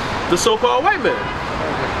 The so-called white man.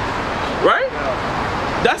 Right?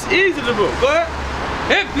 That's easy to do. Go ahead.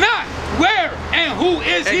 If not, where and who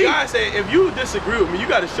is he? And God said, if you disagree with me, you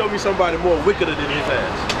got to show me somebody more wickeder than his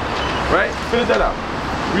ass. Right? Finish that out.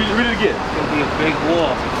 Read it again. It's gonna be a big war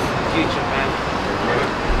in the future, man.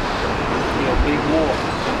 It's gonna be a big war.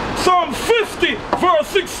 Psalm 50, verse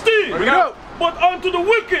 16. Bring it out. But unto the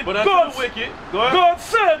wicked, But unto the wicked, God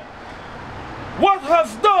said, what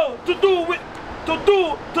hast thou to do with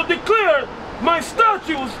to declare my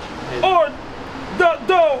statutes, or that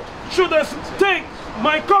thou shouldest take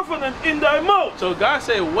my covenant in thy mouth? So God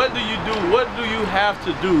said, what do you do? What do you have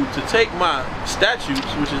to do to take my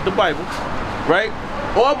statutes, which is the Bible, right?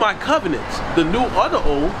 Or my covenants, the new or the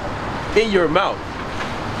old, in your mouth?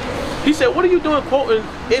 He said, what are you doing quoting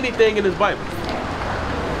anything in this Bible?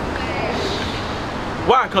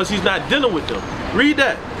 Why? Because he's not dealing with them. Read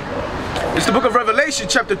that. It's the book of Revelation,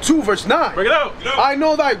 chapter 2, verse 9. Bring it out. I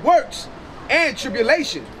know thy works, and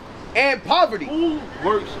tribulation, and poverty. Who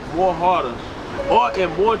works more harder or in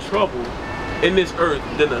more trouble in this earth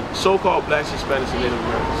than the so-called blacks, Hispanics, and Native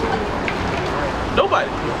Americans? Nobody.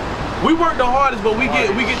 We work the hardest, but we get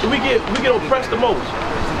oppressed the most.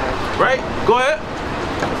 Right? Go ahead.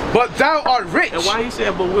 But thou art rich. And why he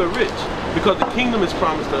said, but we're rich? Because the kingdom is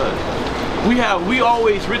promised to us. We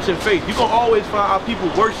always rich in faith. You're gonna always find our people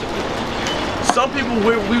worshiping. Some people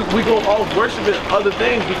we go off worshiping other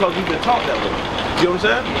things because we've been taught that way. You know what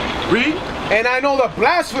I'm saying? Read. And I know the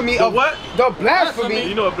blasphemy The of what? The blasphemy.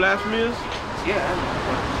 You know what blasphemy is?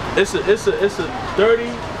 Yeah. It's a dirty,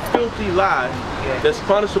 filthy lie that's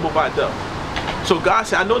punishable by death. So God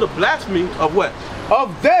said, I know the blasphemy of what?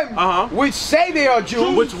 Of them which say they are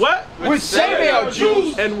Jews. Which what? Which say they are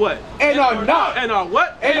Jews. And what? And are not. And are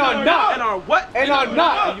what? And are not. And are what? And are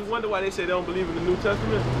not. And you wonder why they say they don't believe in the New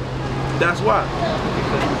Testament? That's why.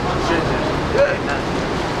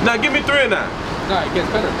 Yeah. Now give me 3 and 9. No, it gets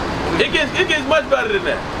better. It gets much better than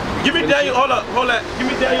that. Give me Daniel, hold up. Give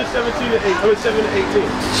me Daniel 17 and 8. 7 and 18.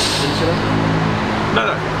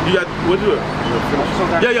 No. You got, what do it?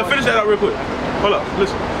 Yeah, finish that out real quick. Hold up,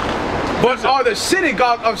 listen. But are the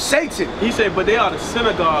synagogue of Satan. He said, but they are the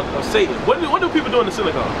synagogue of Satan. What do people do in the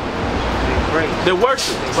synagogue? They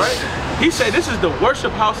worship, right? He said this is the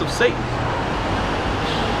worship house of Satan.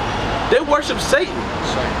 They worship Satan.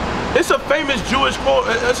 It's a famous Jewish quote.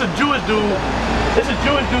 It's a Jewish dude. It's a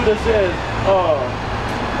Jewish dude that says,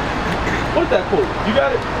 what's that quote? You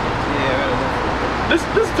got it? Yeah.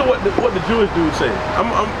 Listen to what the Jewish dude say.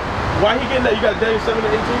 Why he getting that? You got Daniel 7 and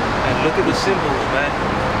 18? And look at the symbols, man.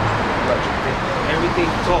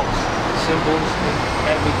 Everything talks. Symbols,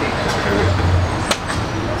 everything.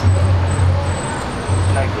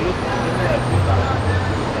 Like look at that.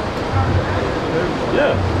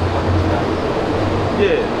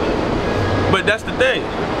 Yeah. But that's the thing.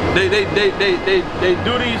 They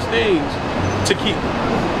do these things to keep.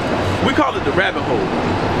 We call it the rabbit hole.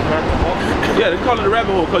 Yeah, they call it the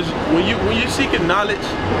rabbit hole because when you seeking knowledge,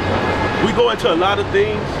 we go into a lot of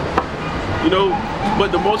things, you know.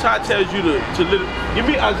 But the Most High tells you to live. Give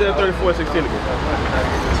me Isaiah 34:16 again.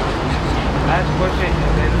 Last question,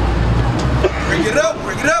 and then Bring it up.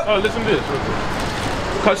 Oh, listen to this.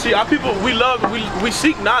 Cause see, our people, we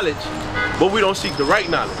seek knowledge, but we don't seek the right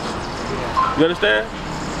knowledge. You understand?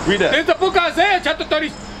 Read that. There's the book of Isaiah, chapter 30.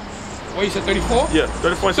 What, you said 34? Yeah,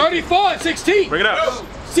 34 and 16. Bring it out.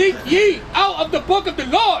 Seek ye out of the book of the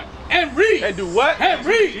Lord and read. And do what? And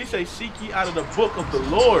read. He say, seek ye out of the book of the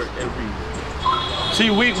Lord and read. See,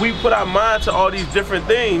 we put our mind to all these different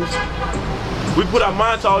things, We put our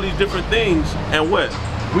mind to all these different things, and what?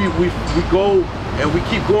 We go and we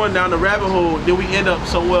keep going down the rabbit hole, then we end up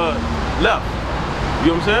somewhere left.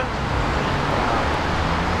 You know what I'm saying?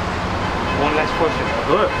 One last question.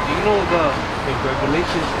 Go ahead. Do you know in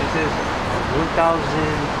Revelations it says 1,000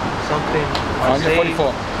 something are saved?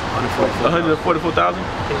 144,000?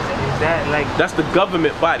 Is that like? That's the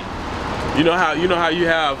government body. You know how you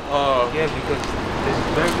have yeah, because it's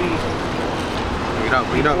very.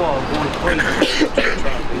 Read up.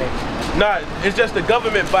 Nah, it's just the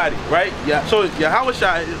government body, right? Yeah. So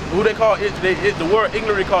Yahushua, who they call it, the word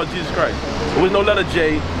ignorant called Jesus Christ. There was no letter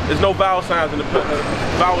J. There's no vowel sounds in the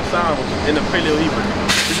Paleo Hebrew.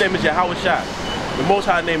 His name is Yahushua. The Most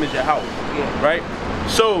High name is Yahweh, right?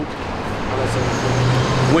 So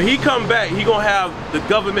when he come back, he gonna have the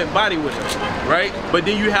government body with him, right? But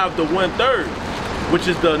then you have the 1/3, which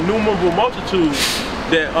is the innumerable multitude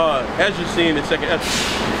that Ezra seen in 2nd Ezra.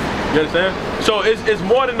 You understand? So it's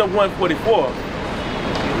more than the 144. You know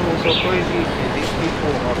what's so crazy? These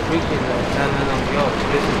people are freaking telling them, yo,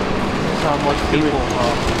 listen, this is how much people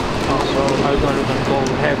are gonna go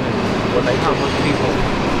to heaven. How much people?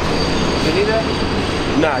 You believe that?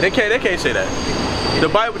 Nah, they can't say that.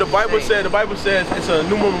 The Bible says it's a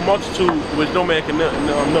innumerable multitude which no man can number.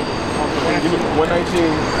 119,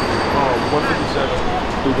 157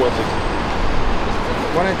 through 160.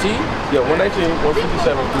 119? Yeah, 119,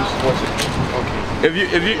 157 through 160. Okay.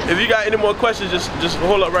 If you got any more questions, just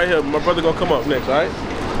hold up right here. My brother gonna come up next, all right?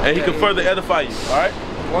 And he can further edify you, all right?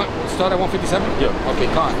 Start at 157? Yeah. Okay,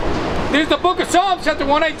 con. This is the book of Psalms, chapter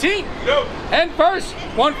 118, and verse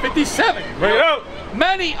 157. Bring it out.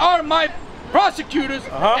 Many are my prosecutors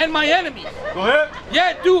and my enemies. Go ahead.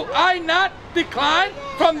 Yet do I not decline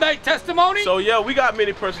from thy testimony? So yeah, we got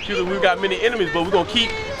many persecutors, we got many enemies, but we're gonna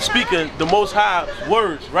keep speaking the Most High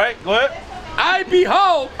words, right? Go ahead. I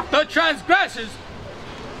behold the transgressions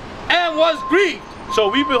and was grieved. So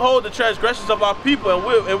we behold the transgressions of our people, and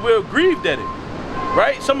we're grieved at it,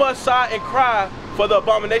 right? Some of us sigh and cry for the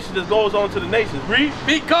abomination that goes on to the nations. Read.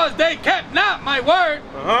 Because they kept not my word.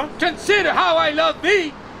 Consider how I love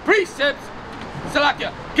thee precepts.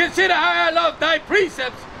 Salakia. Consider how I love thy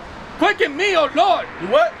precepts. Quicken me, O Lord.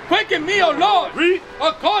 What? Quicken me, O Lord. Read.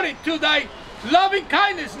 According to thy loving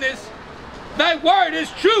kindness, thy word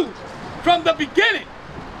is true from the beginning.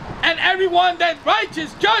 And everyone that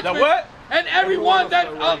righteous judgment. Now what? And everyone that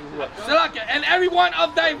Salakia, and everyone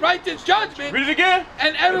of thy righteous judgment. Read it again.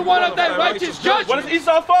 And everyone of thy righteous judgment. What is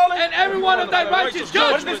Esau falling? And everyone of thy righteous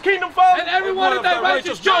judgment. What is this kingdom falling? And everyone of thy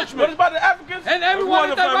righteous judgment. What is about the Africans? And everyone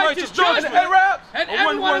of thy righteous judgment. And the Arabs? And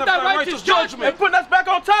everyone of thy righteous judgment. And putting us back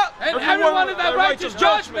on top. And everyone of thy righteous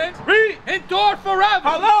judgment. Read. Endure forever.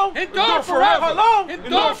 How long? Endure forever. How long?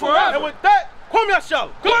 Endure forever. And with that, come here,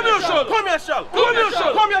 Shalom. Come here, Shalom. Come here, Shalom. Come here,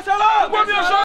 Shalom. Come here, Shalom.